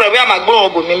kí n gbóòórùn ẹ bóyá màá gbóòórùn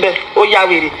òbò mi bẹ́ẹ̀. Ó yá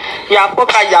wèrè.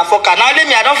 Yà fọ́ka. Now let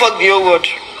me, I don't fuck the whole world.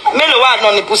 Mélòó wà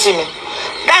náà ni pussy mi.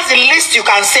 That's the least you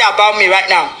can say about me right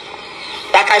now.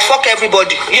 That I fuck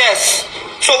everybody. Yes.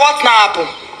 So what now happen?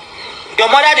 Your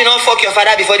mother did not fuck your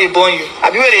father before they born you.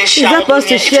 Is that supposed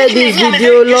to share this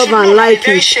video, love and like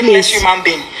it, please?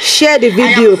 Share the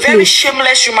video, please. Very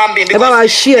shameless human being. About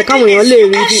share, come on,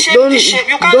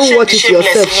 don't watch it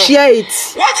yourself. Share it.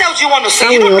 What else do you want to say?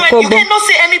 You cannot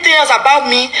say anything else about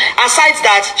me aside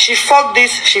that she fucked this,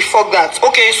 she fucked that.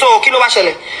 Okay, so kilo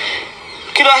washele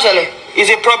is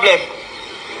a problem.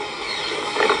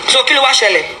 So kilo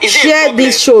washele is share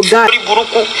this show, guys.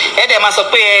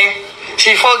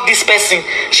 She fucked this person.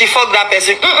 She fucked that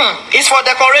person. It's for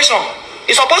decoration.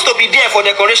 It's supposed to be there for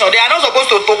decoration. They are not supposed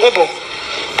to tokobo.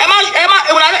 I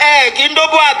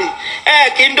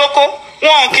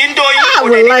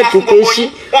would like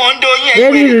Nkechi.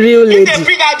 Very real lady. They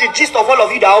bring out the gist of all of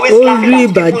you that always laughing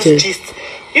at people's gist.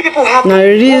 You people have the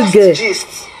worst gist.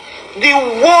 The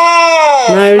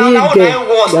worst. Now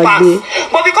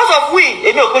but because of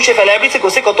everything go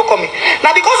say coming.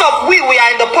 Now because of we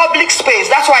are in the public space.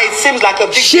 That's why it seems like a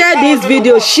big share this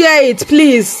video. Share it,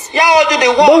 please. All do the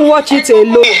work. Don't watch it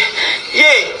alone.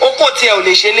 Yeah, okoti o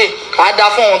le shele. Ada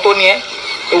fún wọn tó ní ẹ.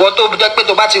 Ìwọ tó jẹ́ pé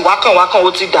tó bá ti wákàn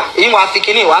ó ti dà. Èyí wá fi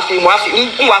kíní wá fi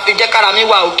jẹ́ kára mi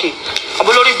wà òkè.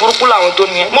 Abolórí burúkú làwọn tó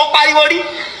ní ẹ. Mo pariwo rí.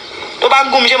 Tó bá ń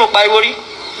gún mi ṣé mo pariwo rí.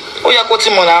 Ó yẹ kó ti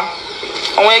mọ̀ náà.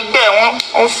 Àwọn ẹgbẹ́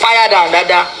wọn fire down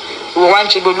dáadáa. Ìwọ wá ń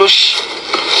ṣe gbogbo lóṣì.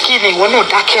 Kí ni ìwọ náà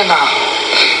dákẹ́ náà?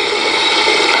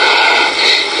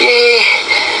 Ẹ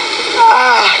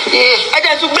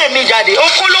jẹ́ tún gbé mi jáde.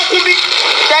 Oko ló kú bí.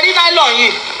 Tẹ̀rí nylon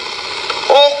yìí.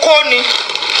 Oko ni.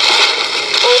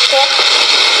 Oko.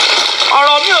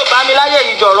 Ọ̀rọ̀ mi ò bá mi láyé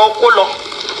yìí jọ̀rọ̀ oko lọ.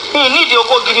 Mi nídìí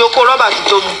oko gidi, oko rọ́bà ti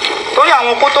tó mi. Torí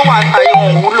àwọn oko tó wà àtàyè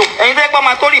wọn wúlò. Ẹ̀yin tẹ́ pé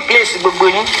máa tó replace gbogbo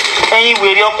yín. Ẹ̀yin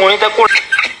wèrè ọkùnrin tẹ́ kó.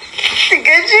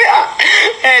 Nkechi,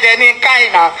 then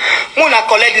kind now. Muna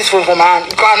collect this phone from my hand.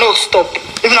 You cannot stop.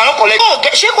 If I don't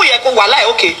collect, she go here go walai.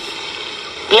 Okay,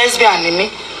 lesbian ni me.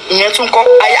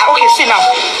 Okay, see now.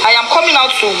 I am coming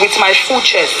out with my full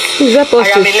chest. Is that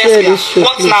supposed I am to a share lesbian. this show,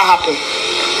 What's now happen?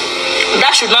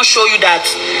 That should not show you that.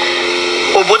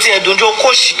 Oboti edunjo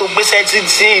koshi to gbese ti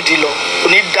idilo.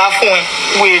 Oni da fún ẹ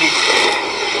wèrè.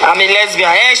 I am a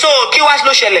lesbian. So kí wá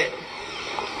ló ṣẹlẹ̀?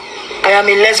 I am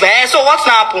a lesbian. So what's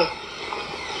now happen?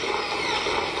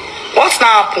 What's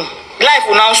now happen? Life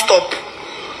will now stop.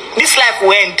 This life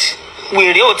will end.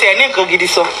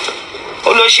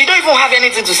 Although she don't even have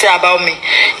anything to say about me.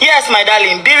 Yes, my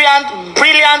darling,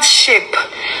 brilliant shape.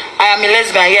 I am a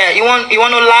lesbian. Yeah, you want to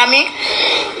lie me?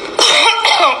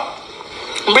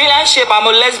 Brilliant shape. I'm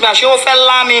a lesbian. She will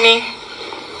lie me.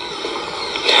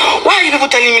 Why are you people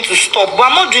telling me to stop? But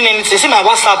I'm not doing anything. See my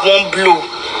WhatsApp won't blow.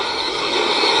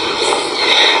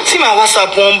 See my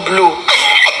WhatsApp won't blow.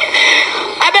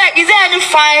 Is there any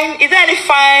fine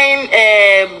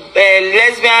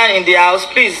lesbian in the house?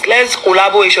 Please, let's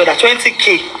collaborate each other.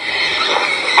 20K.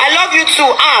 I love you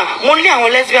too. Only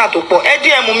àwọn lesbian tó pọ̀.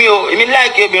 DM mi o, èmi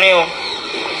like obìnrin o.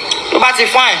 Tó bá ti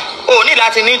fine. Ní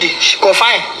láti need kò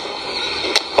fine.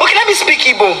 Okay, let me speak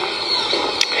Igbo.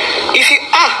 If you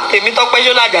èmi tó pẹ́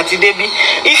Ṣọlá Àjàtì Débí.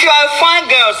 If you are a fine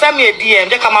girl, send me a DM.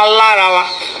 Jẹ́ ká máa lára wa.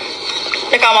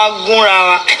 Jẹ́ ká máa gúnra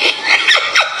wa.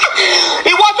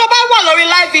 Ìwọ tó bá wà lórí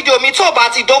live video mi tó bá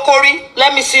ti dókórí,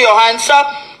 let me see your hands up.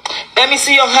 Let me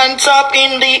see your hands up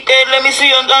in the air. Let me see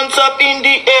your hands up in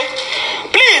the air.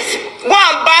 Please go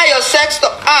and buy your sex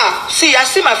stuff. See, I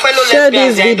see my fellow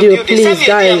lesbians in the building. Send me a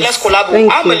DM, let's collaborate.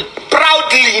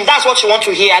 Proudly, if that's what you want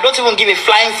to hear. I don't even give a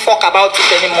flying fuck about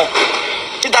it anymore.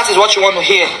 If that is what you want to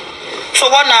hear. So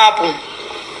what now happen?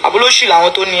 Abuloshi la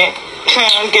won to ni e. I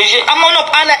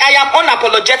am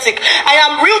unapologetic. I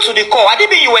am real to the core. I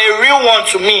didn't mean you were a real one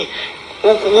to me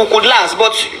who could last,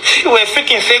 but you were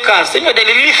freaking fakers. You know, they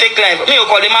really fake life. Me, you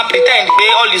call them pretend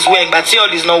all is well, but see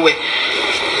all is nowhere.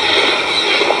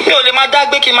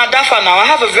 Now I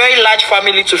have a very large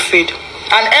family to feed,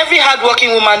 and every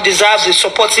hardworking woman deserves a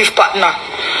supportive partner.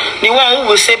 The one who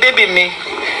will say, baby, me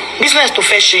business to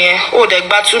fashion. Oh, they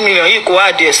got 2 million. You go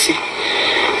out there, see,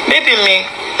 baby, me.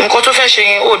 Nǹkan tó fẹ́ ṣe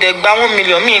yẹn ó dẹ̀ gba 1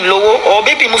 million mi lówó, or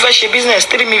baby mo fẹ́ ṣe business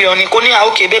 3 million ni kò ní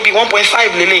okay baby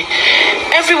 1.5 lele.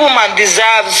 Every woman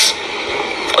deserves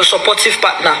a supportive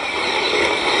partner.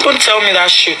 Don't tell me that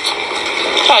shit.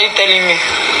 What are you telling me?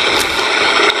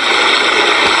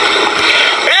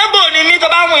 Rainbow ni mi tó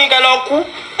bá mú ike lọ kú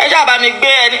ẹ ṣáà bá mi gbé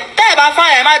ẹni tẹ́ ẹ bá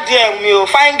fine ẹ má di ẹ̀ mi o,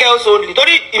 fine girls only.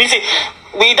 Torí ìbí sí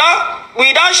we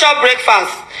don shop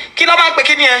breakfast. Kí ló máa ń pè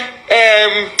kí ni ẹ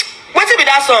wetin be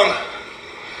that song?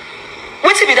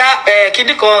 Wetin be that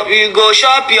kidiko? You go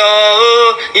shop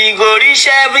your you go reach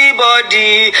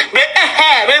everybody.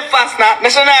 Breakfast na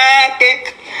national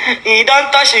cake. He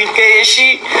don't touch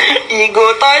Nkechi. He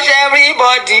go touch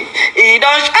everybody. He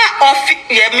don't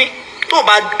hear me.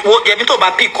 tó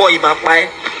bá pick call ìbá pa ẹ́.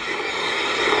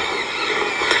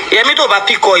 Yẹmi tó bá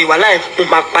pick call ìwà láì ó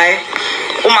máa pa ẹ́.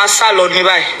 Ó máa sá lọ ní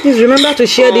báyìí. Please remember to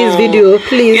share this video.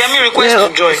 Please Yẹmi request to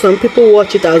join. Some people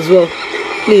watch it as well.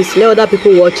 Please let other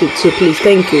people watch it too. Please,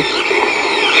 thank you.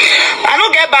 I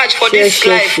don't get badge for this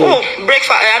live. Oh,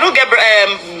 breakfast. I don't get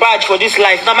badge for this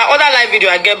live. Now my other live video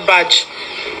I get badge.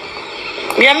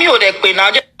 Yẹmi ò dẹ̀ pé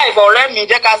now. Just live ọ̀rẹ́ mi.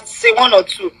 Just can say 1 or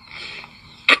 2.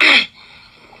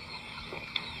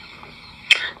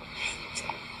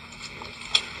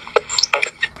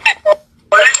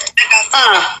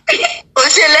 O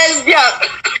ṣe lesbian.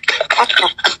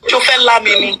 Tó fẹ́ lá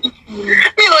mi ni.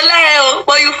 Mi ò láyé o,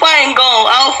 but you fine gan.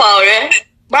 How far ọ̀rẹ́?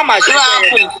 Bá máa ṣe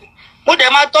bẹ́ẹ̀. Mo dẹ̀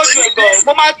máa tọ́jú ẹ̀ gan.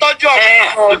 Mo máa tọ́jú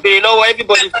ọ̀rẹ́ ìbéèrè lọ́wọ́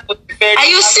everybody. Are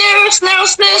you serious now,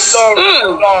 sis? O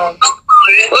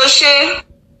ṣe.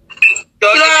 Kí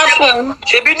ló happen?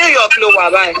 Ṣebí New York ló wà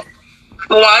báyìí.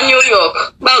 Mo wà ní New York.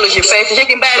 Báwo ló ṣe fẹ́? Ṣé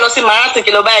kí n bá ẹ lọ sí Manhattan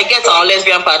kí ló bá ẹ get our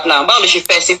lesbian partner? Báwo ló ṣe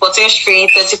fẹ́? Sí 14th Street,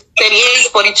 38,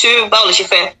 42. Báwo ló ṣe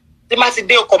fẹ́? Tí má ti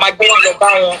dé ọkọ̀ máa gbé lọ bá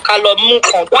wọn ká lọ mú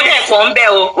kan. Wọ́n dẹ̀ fọ́ ń bẹ́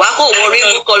o. Wàá kò wọ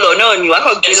rainbow colour náà ni. Wàá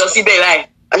kò gbé lọ síbẹ̀ báyìí.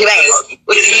 Àti báyìí,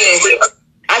 ó ti yẹ.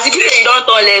 Àti bí lè don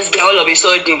turn lesbian all of a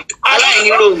sudden. Aláìní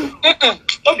ròmù.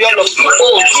 Ó bí ọlọ fún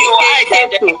Oh, I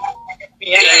get it.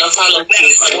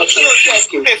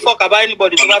 You may fuck about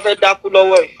anybody tó bá fẹ́ dákú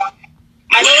lọ́wọ́ ẹ̀.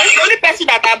 And the only person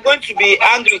that I'm going to be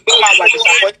angry with my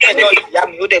disappointed is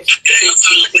Yami.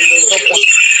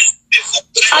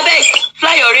 Abeg,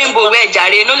 fly your rainbow where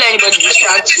jare, no let anybody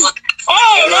distract you.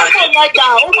 Oh my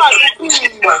God! Oh my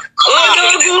God! Oh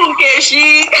no,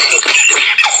 Nkechi.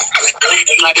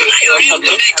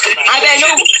 Abeg,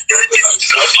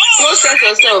 no stress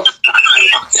yourself.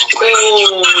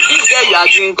 Oh, this girl you are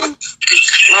doing good.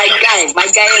 My guy, you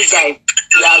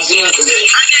are doing good.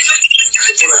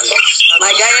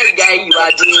 My guy, you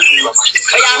are doing good.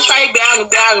 Oh yeah, I'm sorry,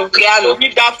 Beanu.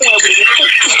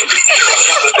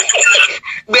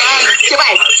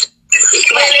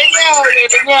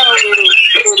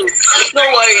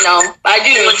 Don't worry now. I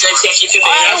do.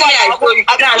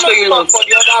 I can show you love. For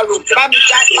the other room.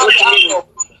 All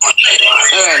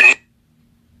right.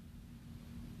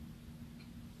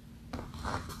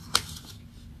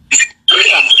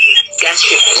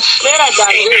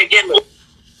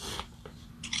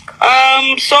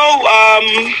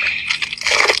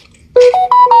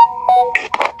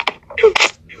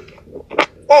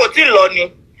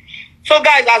 So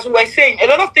guys, as we were saying, a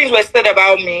lot of things were said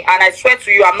about me, and I swear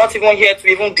to you, I'm not even here to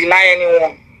even deny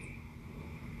anyone.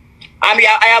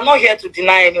 I am not here to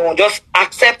deny anyone. Just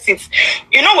accept it.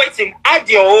 You know what? Add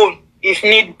your own if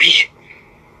need be.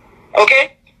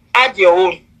 Okay? Add your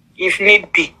own if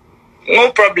need be.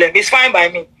 No problem. It's fine by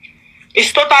me.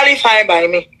 It's totally fine by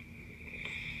me.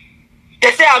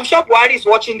 They say, I'm sure Buhari is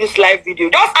watching this live video.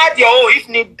 Just add your own if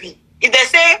need be. If they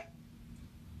say,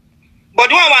 but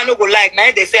the one I no go like,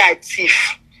 now they say I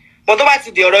thief. But over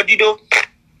to the already do,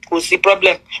 kò sí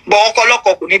problem. But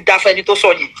ọkọ kò ní dá fẹ́ni tó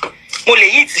sọ yẹn. Mo lè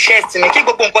yí t-shirt mi kí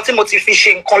gbogbo nǹkan tí mo ti fi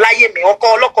ṣe nǹkan láyé mi. Ọkọ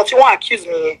ọlọ́kọ tí wọ́n accuse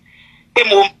mi yẹn pé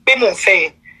mo ń fẹ́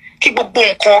yẹn. Kí gbogbo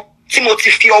nǹkan tí mo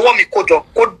ti fi ọwọ́ mi kó jọ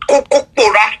kó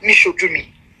pòórá ní ṣojú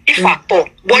mi. If at all.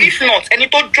 But if not, ẹni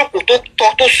tó jókòó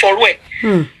tó sọ̀rọ̀ ẹ̀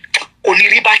kò ní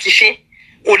rí bá ti ṣe,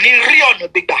 kò ní rí ọ̀nà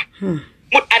gbígbà.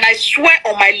 And I swear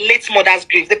on my late mother's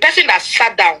grave, the person that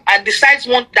sat down and decides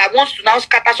that wants to now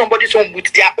scatter somebody's home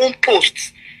with their own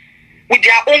posts,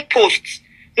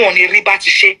 wọ́n ní rí bá ti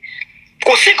ṣe.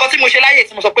 Kò sí nǹkan tí mo ṣe láyé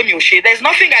tí mo sọ pé mi ò ṣe. There's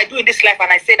nothing I do in this life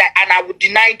and I say that and I would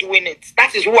deny doing it.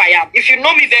 That is who I am. If you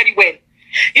know me very well,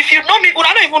 if you know me, well,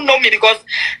 I don't even know me because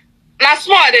now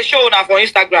small they show now for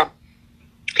Instagram.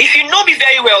 If you know me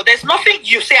very well, there's nothing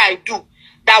you say I do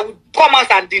that would come out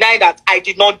and deny that I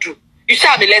did not do. You say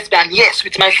I'm a lesbian, yes,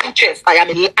 with my full chest. I am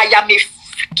a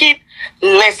fucking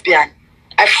lesbian.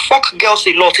 I fuck girls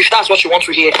a lot if that's what you want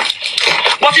to hear.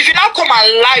 But if you now come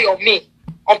and lie on me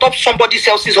on top of somebody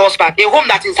else's husband, a home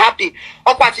that is happy,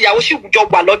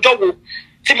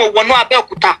 tí mo wọnú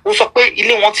Abẹ́òkúta ó sọ pé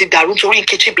ilé wọn ti dàrú nítorí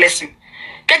Nkechi blessing.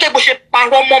 Gẹ́gẹ́ bó ṣe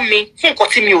parọ́ mọ́ mi fún nǹkan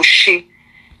tí mi ò ṣe.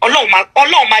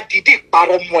 Ọlọ́run máa dìídì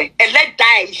parọ́ mọ́ ẹ.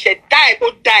 Ẹlẹ́dàá ẹ̀ ìṣẹ̀dá ẹ̀ tó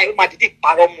dá ẹ̀ ó máa dìídì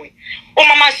parọ́ mọ́ ẹ. Ó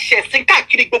máa ṣẹ̀sìn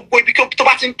káàkiri gbogbo ibi tó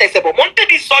bá ti ń tẹ̀sẹ̀ bọ̀. Mo ń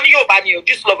dìdí sọ ní Yorùbá ni o,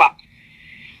 this lover.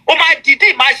 Ó máa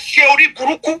dìídì máa ṣe orí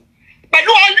burúkú.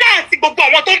 Pẹ̀lú ọlá àti gbogbo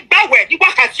àwọn tó ń gbàwẹ̀ ní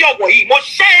wákàtí ọ̀wọ̀ yìí, mo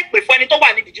ṣẹ́ èpè fún ẹni tó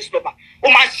wà níbi this lover. Ó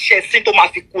máa ṣẹ̀sìn tó máa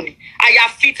fi kú ni.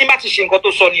 Àyàfi tí má ti ṣe nǹkan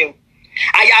tó sọ ni o.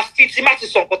 Àyàfi tí má ti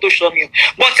sọ nǹkan tó sọ ni o.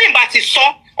 But tí n bá ti sọ,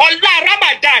 ọlá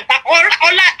Ramadan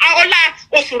ọlá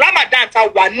oṣù Ramadan ta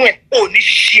wà nú ẹ̀ ò ní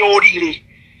ṣe oríire.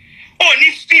 Ò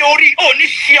ní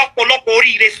ṣe ọ̀pọ̀lọpọ̀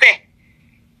oríire sẹ́.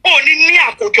 Ò ní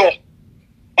àkójọ.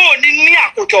 Oh, ni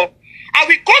akojo. I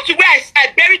will go to where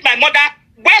I buried my mother.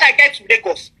 When I get to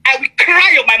Lagos, I will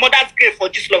cry on my mother's grave for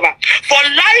this lover. For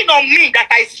lying on me that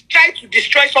I tried to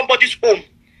destroy somebody's home.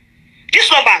 This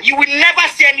lover, you will never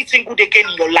see anything good again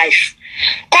in your life.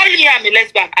 Calling me I'm a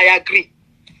lesbian, I agree.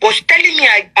 But telling me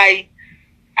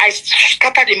I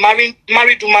scattered a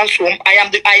married woman's home,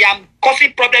 I am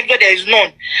causing problems where there is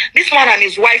none. This man and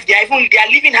his wife, they are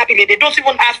living happily. They don't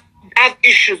even have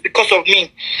issues because of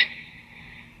me.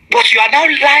 But you are now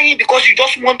lying because you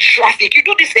just want traffic. You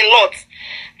do this a lot.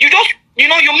 You just,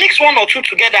 you mix one or two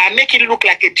together and make it look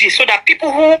like a G so that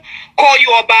people who call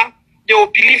you Oba, they will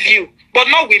believe you. But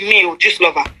not with me, this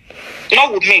lover.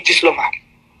 Not with me, this lover.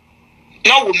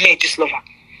 Not with me, this lover.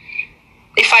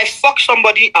 If I fuck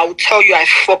somebody, I will tell you I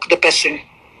fucked the person.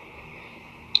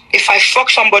 If I fuck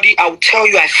somebody, I will tell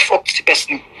you I fucked the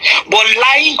person. But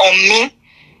lying on me,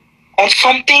 on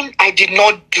something I did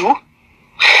not do,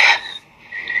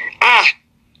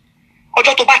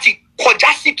 ọjọ́ tó bá ti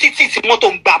kọjá sí títì tí mọ́tò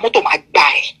ń gbà mọ́tò máa gbà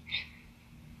ẹ́.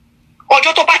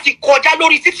 Ọjọ́ tó bá ti kọjá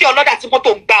lórí títì ọlọ́dà tí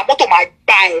mọ́tò ń gbà mọ́tò máa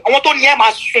gbà ẹ́. Àwọn tó ní ẹ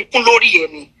máa sunkún lórí ẹ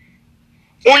ni.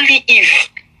 Only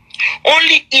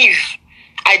if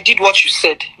I did what you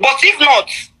said. But if not,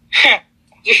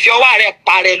 if your were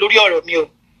parẹ́ lórí ọ̀rọ̀ mi o.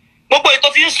 Gbogbo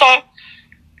ètò tí ń sọ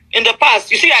in the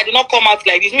past, you see I did not come out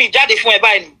like this. Me jáde fún ẹ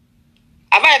báyìí ni.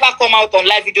 Have I ever come out on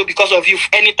live video because of you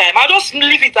anytime? I'll just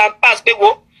leave it and pass.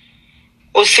 Wo.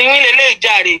 Òsínwín lélẹ̀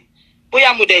ìjàre.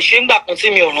 Bóyá mo dẹ̀ ṣe ń gbà kan tí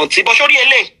mi ò rántí. Bọ́ sórí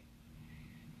eléyìí.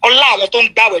 Ọlá àwọn tó ń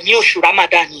gbàwẹ̀ ní oṣù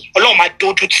Ramadan ni. Ọlọ́run máa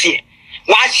dójú tì ẹ́.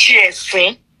 Wàá ṣe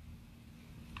ẹ̀sìn.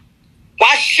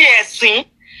 Wàá ṣe ẹ̀sìn.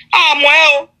 Àmọ́ ẹ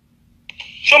o.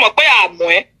 Ṣé o mọ̀ pé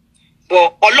àmọ́ ẹ?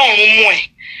 Bọ̀ Ọlọ́run mú ẹ.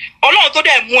 Ọlọ́run tó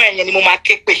dẹ̀ mú ẹ yẹn ni mo máa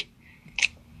ké pè.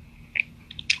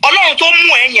 Ọlọ́run tó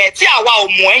mú ẹ yẹn tí àwa ò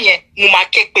mú ẹ yẹn mo máa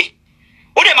ké pè.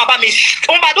 Ó dẹ̀ máa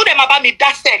bá mi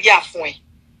dá sẹ̀ríà fún ẹ.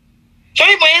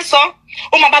 Sori mo yẹn sọ,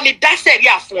 ó máa bá mi dá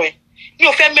sẹ̀ríà fún ẹ. Mi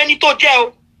ò fẹ́ mẹ́ni tó jẹ́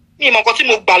o. Mi ìmọ̀ nǹkan tí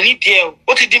mo gbà nídìí ẹ o.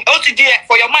 Ó ti di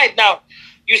for your mind now.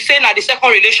 You say na the second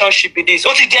relationship be this.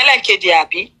 Ó ti di ẹlẹ́nkejì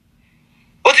àbí?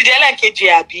 Ó ti di ẹlẹ́nkejì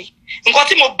àbí? Nǹkan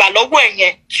tí mo gbà lọ́wọ́ ẹ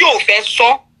yẹn tí ò fẹ́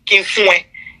sọ kí n fún ẹ.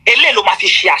 Eléyìí ló máa fi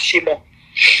ṣe àṣemọ̀.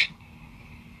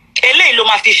 Eléyìí ló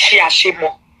máa fi ṣe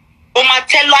àṣemọ̀. O máa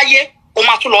tẹ́ láyé, o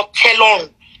máa tún lọ tẹ́ lọ́run.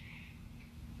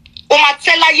 O máa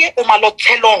tẹ́ láyé, o máa lọ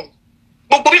tẹ́ lọ́run.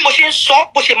 Gbogbo bí mo ṣe ń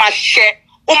sọ bó ṣe máa ṣẹ,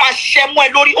 ó máa ṣẹ mọ́ ẹ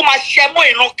lórí, ó máa ṣẹ mọ́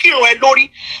ìrankíran ẹ lórí,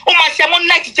 ó máa ṣẹ mọ́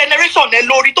next generation ẹ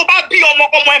lórí. Tó bá bí ọmọ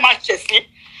ẹ máa ṣẹ̀sín.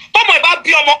 Tọ́mọ ẹ bá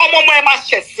bí ọmọ ẹ máa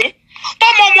ṣẹ̀sín.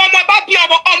 Tọ́mọ ọmọ ẹ bá bí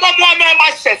ọmọ ẹ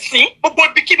máa ṣẹ̀sín. Gbogbo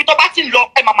ibikíbi tó bá ti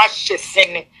lọ ẹ máa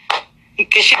ṣẹ̀sín ni.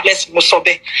 Nkechi bless mo sọ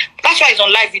bẹ́ẹ̀. That's why it's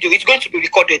on live video. It's going to be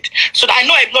recorded. So that I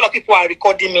know a lot of people are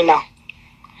recording me now.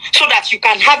 So that you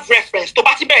can have reference. Tó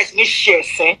bá ti bẹ̀rẹ̀ sí ní ṣe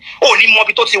ẹ̀sìn, ó ní mọ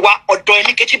bí tó ti wá, ọ̀dọ̀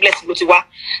ẹ̀mí Nkechi bless ló ti wá.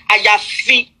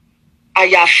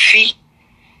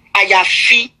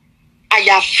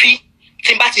 Àyàfi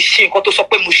tí n bá ti ṣe nǹkan tó sọ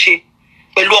pé mo ṣe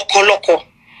pẹ̀lú ọkọlọ́kọ.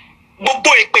 Gbogbo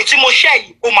èpè tí mo ṣẹ́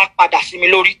yìí ó máa padà sí mi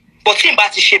lórí. But tí n bá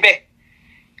ti ṣe bẹ́ẹ̀,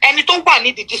 ẹni tó wà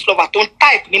nídìí this lover tó ń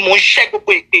type ni mo ń ṣẹ́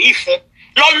gbogbo èpè yìí fún.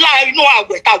 Lọ́lá inú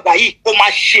àwẹ̀ tá wà yìí ó máa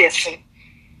ṣe ẹ̀sìn.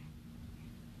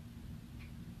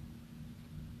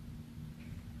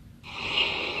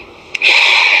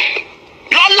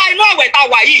 Lọ́lá inú àwẹ̀ tá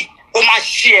wà yìí ó máa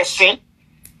ṣe ẹ̀sìn.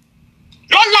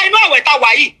 Lọ́lá inú àwẹ̀ tá wà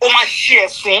yìí ó máa ṣe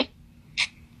ẹ̀sìn.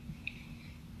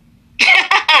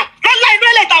 Lọ́lá inú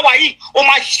ẹlẹ́ tá wà yìí ó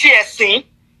máa ṣe ẹ̀sìn.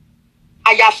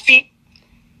 Àyàfi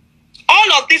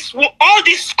all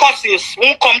these courses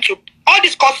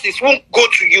won't go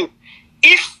to you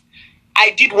if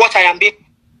I did what I am being.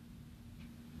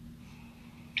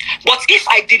 But if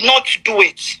I did not do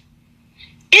it,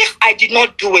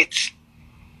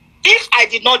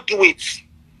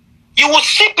 you will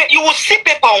see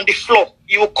paper on the floor.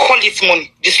 You will call it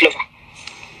money, this lover.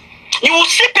 You will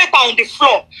see paper on the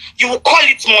floor. You will call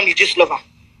it money, this lover.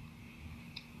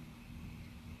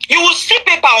 You will see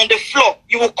paper on the floor.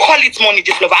 You will call it money,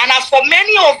 this lover. And as for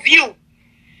many of you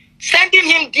sending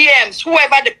him DMs,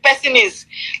 whoever the person is,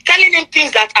 telling him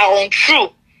things that are untrue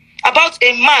about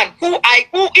a man who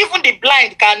even the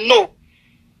blind can know.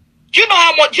 Do you know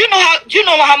how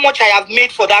much I have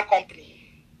made for that company?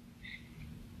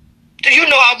 Do you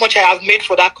know how much I have made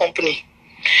for that company?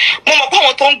 Mo mọ̀ pé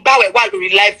àwọn tó ń gbàwẹ̀ wà lórí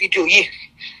live video yìí.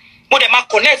 Mo dẹ̀ máa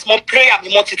connect mọ́ prayer mi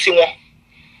mọ́ títí wọn.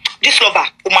 This lover,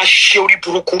 ó máa ṣe orí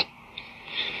burúkú.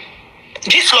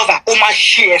 This lover, ó máa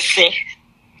ṣe ẹ̀sìn.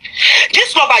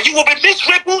 This lover, you will be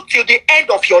miserable till the end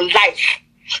of your life.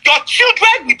 Your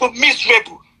children will be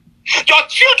miserable. Your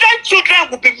children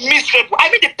will be miserable. I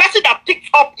mean, the person that picked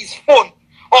up his phone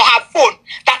or her phone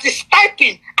that is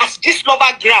typing as this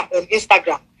lover gram on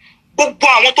Instagram. Gbogbo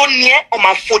àwọn tó ní ẹ́, ó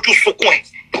máa fojú sunkún ẹ̀.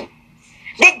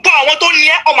 Gbogbo àwọn tó ní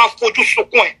ẹ́, ó máa fojú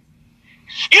sunkún ẹ̀.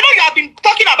 You know, you have been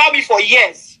talking about me for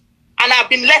years, and I've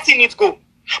been letting it go.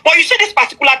 But you see, this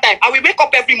particular time, I will wake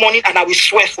up every morning and I will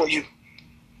swear for you.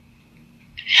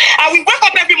 I will wake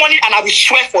up every morning and I will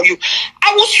swear for you.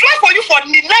 I will swear for you for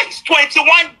the next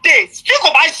 21 days. Think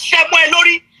about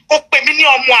Shemuelori,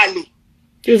 Opemini.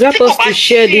 You're supposed to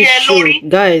share this show,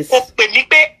 guys.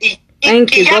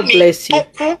 Thank you. God bless you.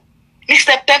 In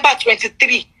September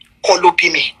 23,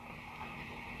 Kolobimi.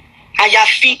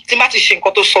 Àyàfi tí má ti ṣe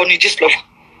nǹkan tó sọ ní Gist-Lover.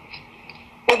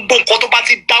 Gbogbo nǹkan tó bá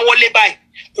ti dáwọ́lé báyìí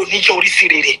kò ní yọrí sí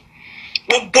rere.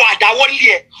 Gbogbo àdáwọ́lé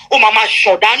ẹ̀ ó máa máa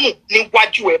ṣọ̀dánù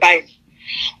níwájú ẹ̀ báyìí.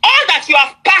 All that you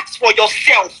have packed for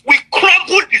yourself will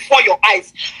crumble before your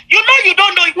eyes. You know you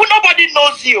don't know, nobody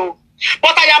knows you.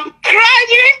 But I am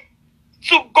crying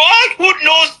to God who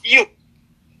knows you.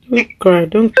 Don't cry,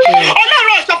 don't cry.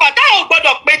 Ọlọ́run ìṣọ̀fà táwọn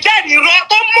gbọ́dọ̀ pé jẹ́rìí irọ́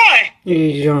tó mọ̀ ẹ́.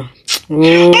 Yeah.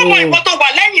 Tó mọ ìwọ tó wà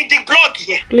lẹ́yìn di blog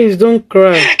yẹn. Please don't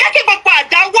cry. Kẹ́kẹ́ gbogbo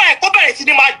àdáwọ̀ ẹ̀ kó bẹ̀rẹ̀ sí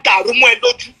ni máa dàrú mọ́ ẹ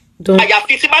lójú.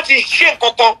 Àyàfi tí má ti ṣe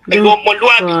nǹkan kan pẹ̀lú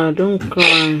ọmọlúwàbí. Don't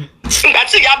cry. Ìgbà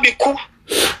tí ìyá mi kú,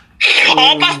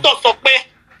 àwọn pásítọ̀ sọ pé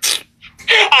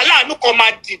aláàánú kan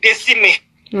máa dìde sí mi.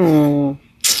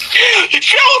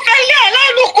 Ṣé o fẹ́ lé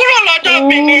aláàánú kúrò lọ́dọ̀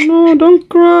mi ni? No, don't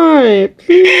cry.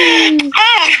 Please.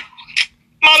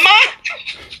 Mama.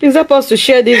 Please help us to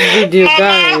share this video,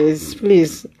 guys.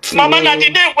 Please. Mama, na the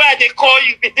day where they call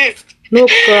you with this. No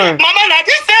cry. Mama, na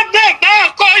the same day now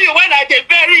I call you when I dey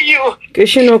bury you.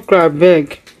 Nkechi, no cry,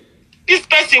 beg. This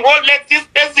person won't let this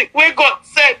person wey God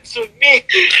sent to me.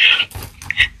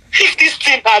 If this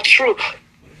thing are true,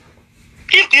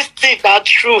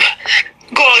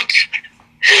 God,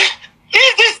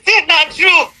 if this thing are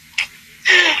true,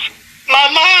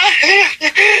 Mama,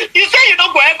 you say you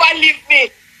don't go ever leave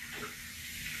me.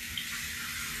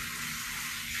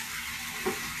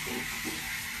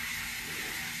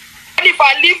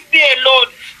 Jennifer, leave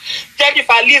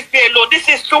me alone. This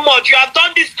is too much. You have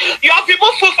done this. You have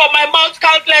removed food from my mouth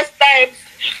countless times.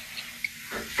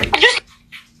 Just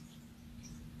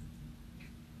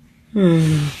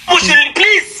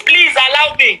please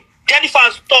allow me.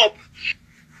 Jennifer, stop.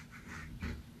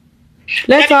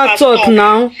 Let her talk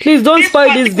now. Please don't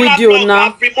spoil this video now.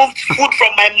 I've removed food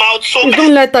from my mouth. So please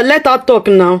don't let her talk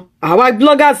now. Our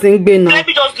bloggers in Ghana. Let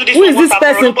me just do this. Who is this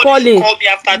person calling?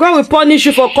 God will punish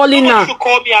you for calling her. You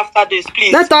call me after this,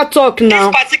 please. Let her talk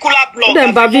now. This particular blog.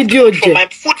 Then by video, from my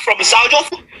food from his house.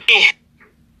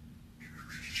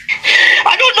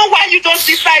 I don't know why you just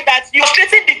decide that you're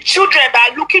frustrating the children that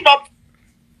are looking up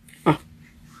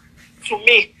to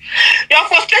me. You're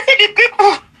frustrating the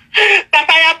people that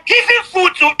I am giving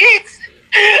food to eat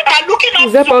are looking up to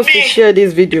me. Please help us to share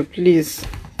this video, please.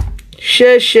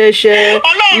 Share.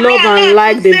 Love and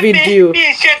like the video.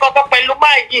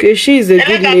 Okay, she is a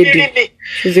good lady.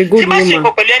 She's a good woman.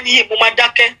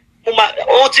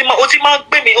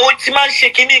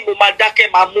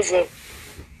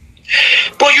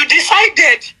 But you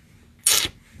decided.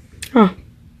 I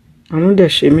know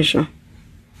that she mission.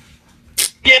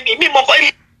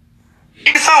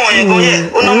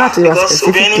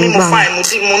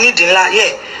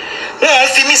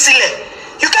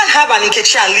 You can't have an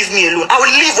Nkechi and leave me alone. I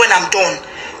will leave when I'm done,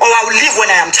 or I will leave when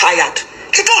I am tired.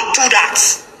 You don't do that.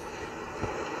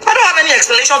 I don't have any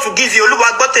explanation to give you.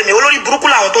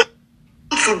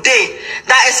 Today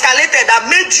that escalated, that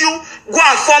made you go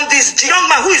and form this young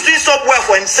man who is doing so well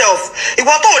for himself. It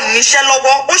was all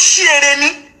Nishelowo, O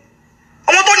Shireni. I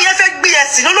want to effect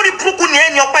BS. No, the Puku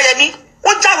Nia Payemi.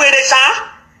 What Jawere Sha?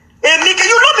 Mika,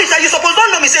 you know me, sir. You supposed to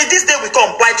know me. Say this day will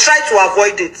come, but I try to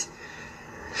avoid it.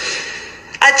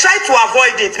 I tried to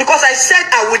avoid it because I said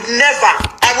I would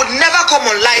never come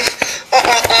on live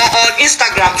on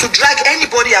Instagram to drag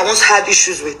anybody I once had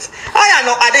issues with. I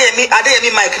know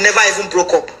Adeyemi Mike never even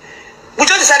broke up. We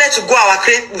just decided to go our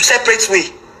separate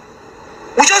way.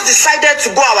 We just decided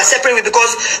to go our separate way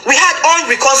because we had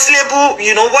unreconcilable,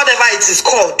 whatever it is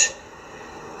called.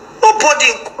 Nobody,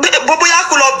 of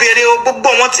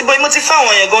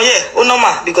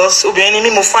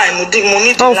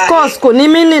course, kò ní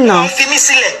meaning now.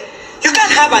 You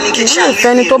can't have an Nkechi and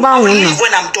leave me. I will leave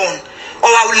when I'm done, or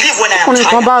I will leave when I am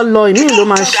tired. You don't do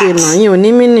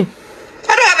that.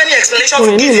 I don't have any explanation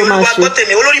to give you.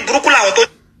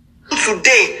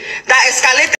 Today that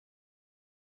escalated.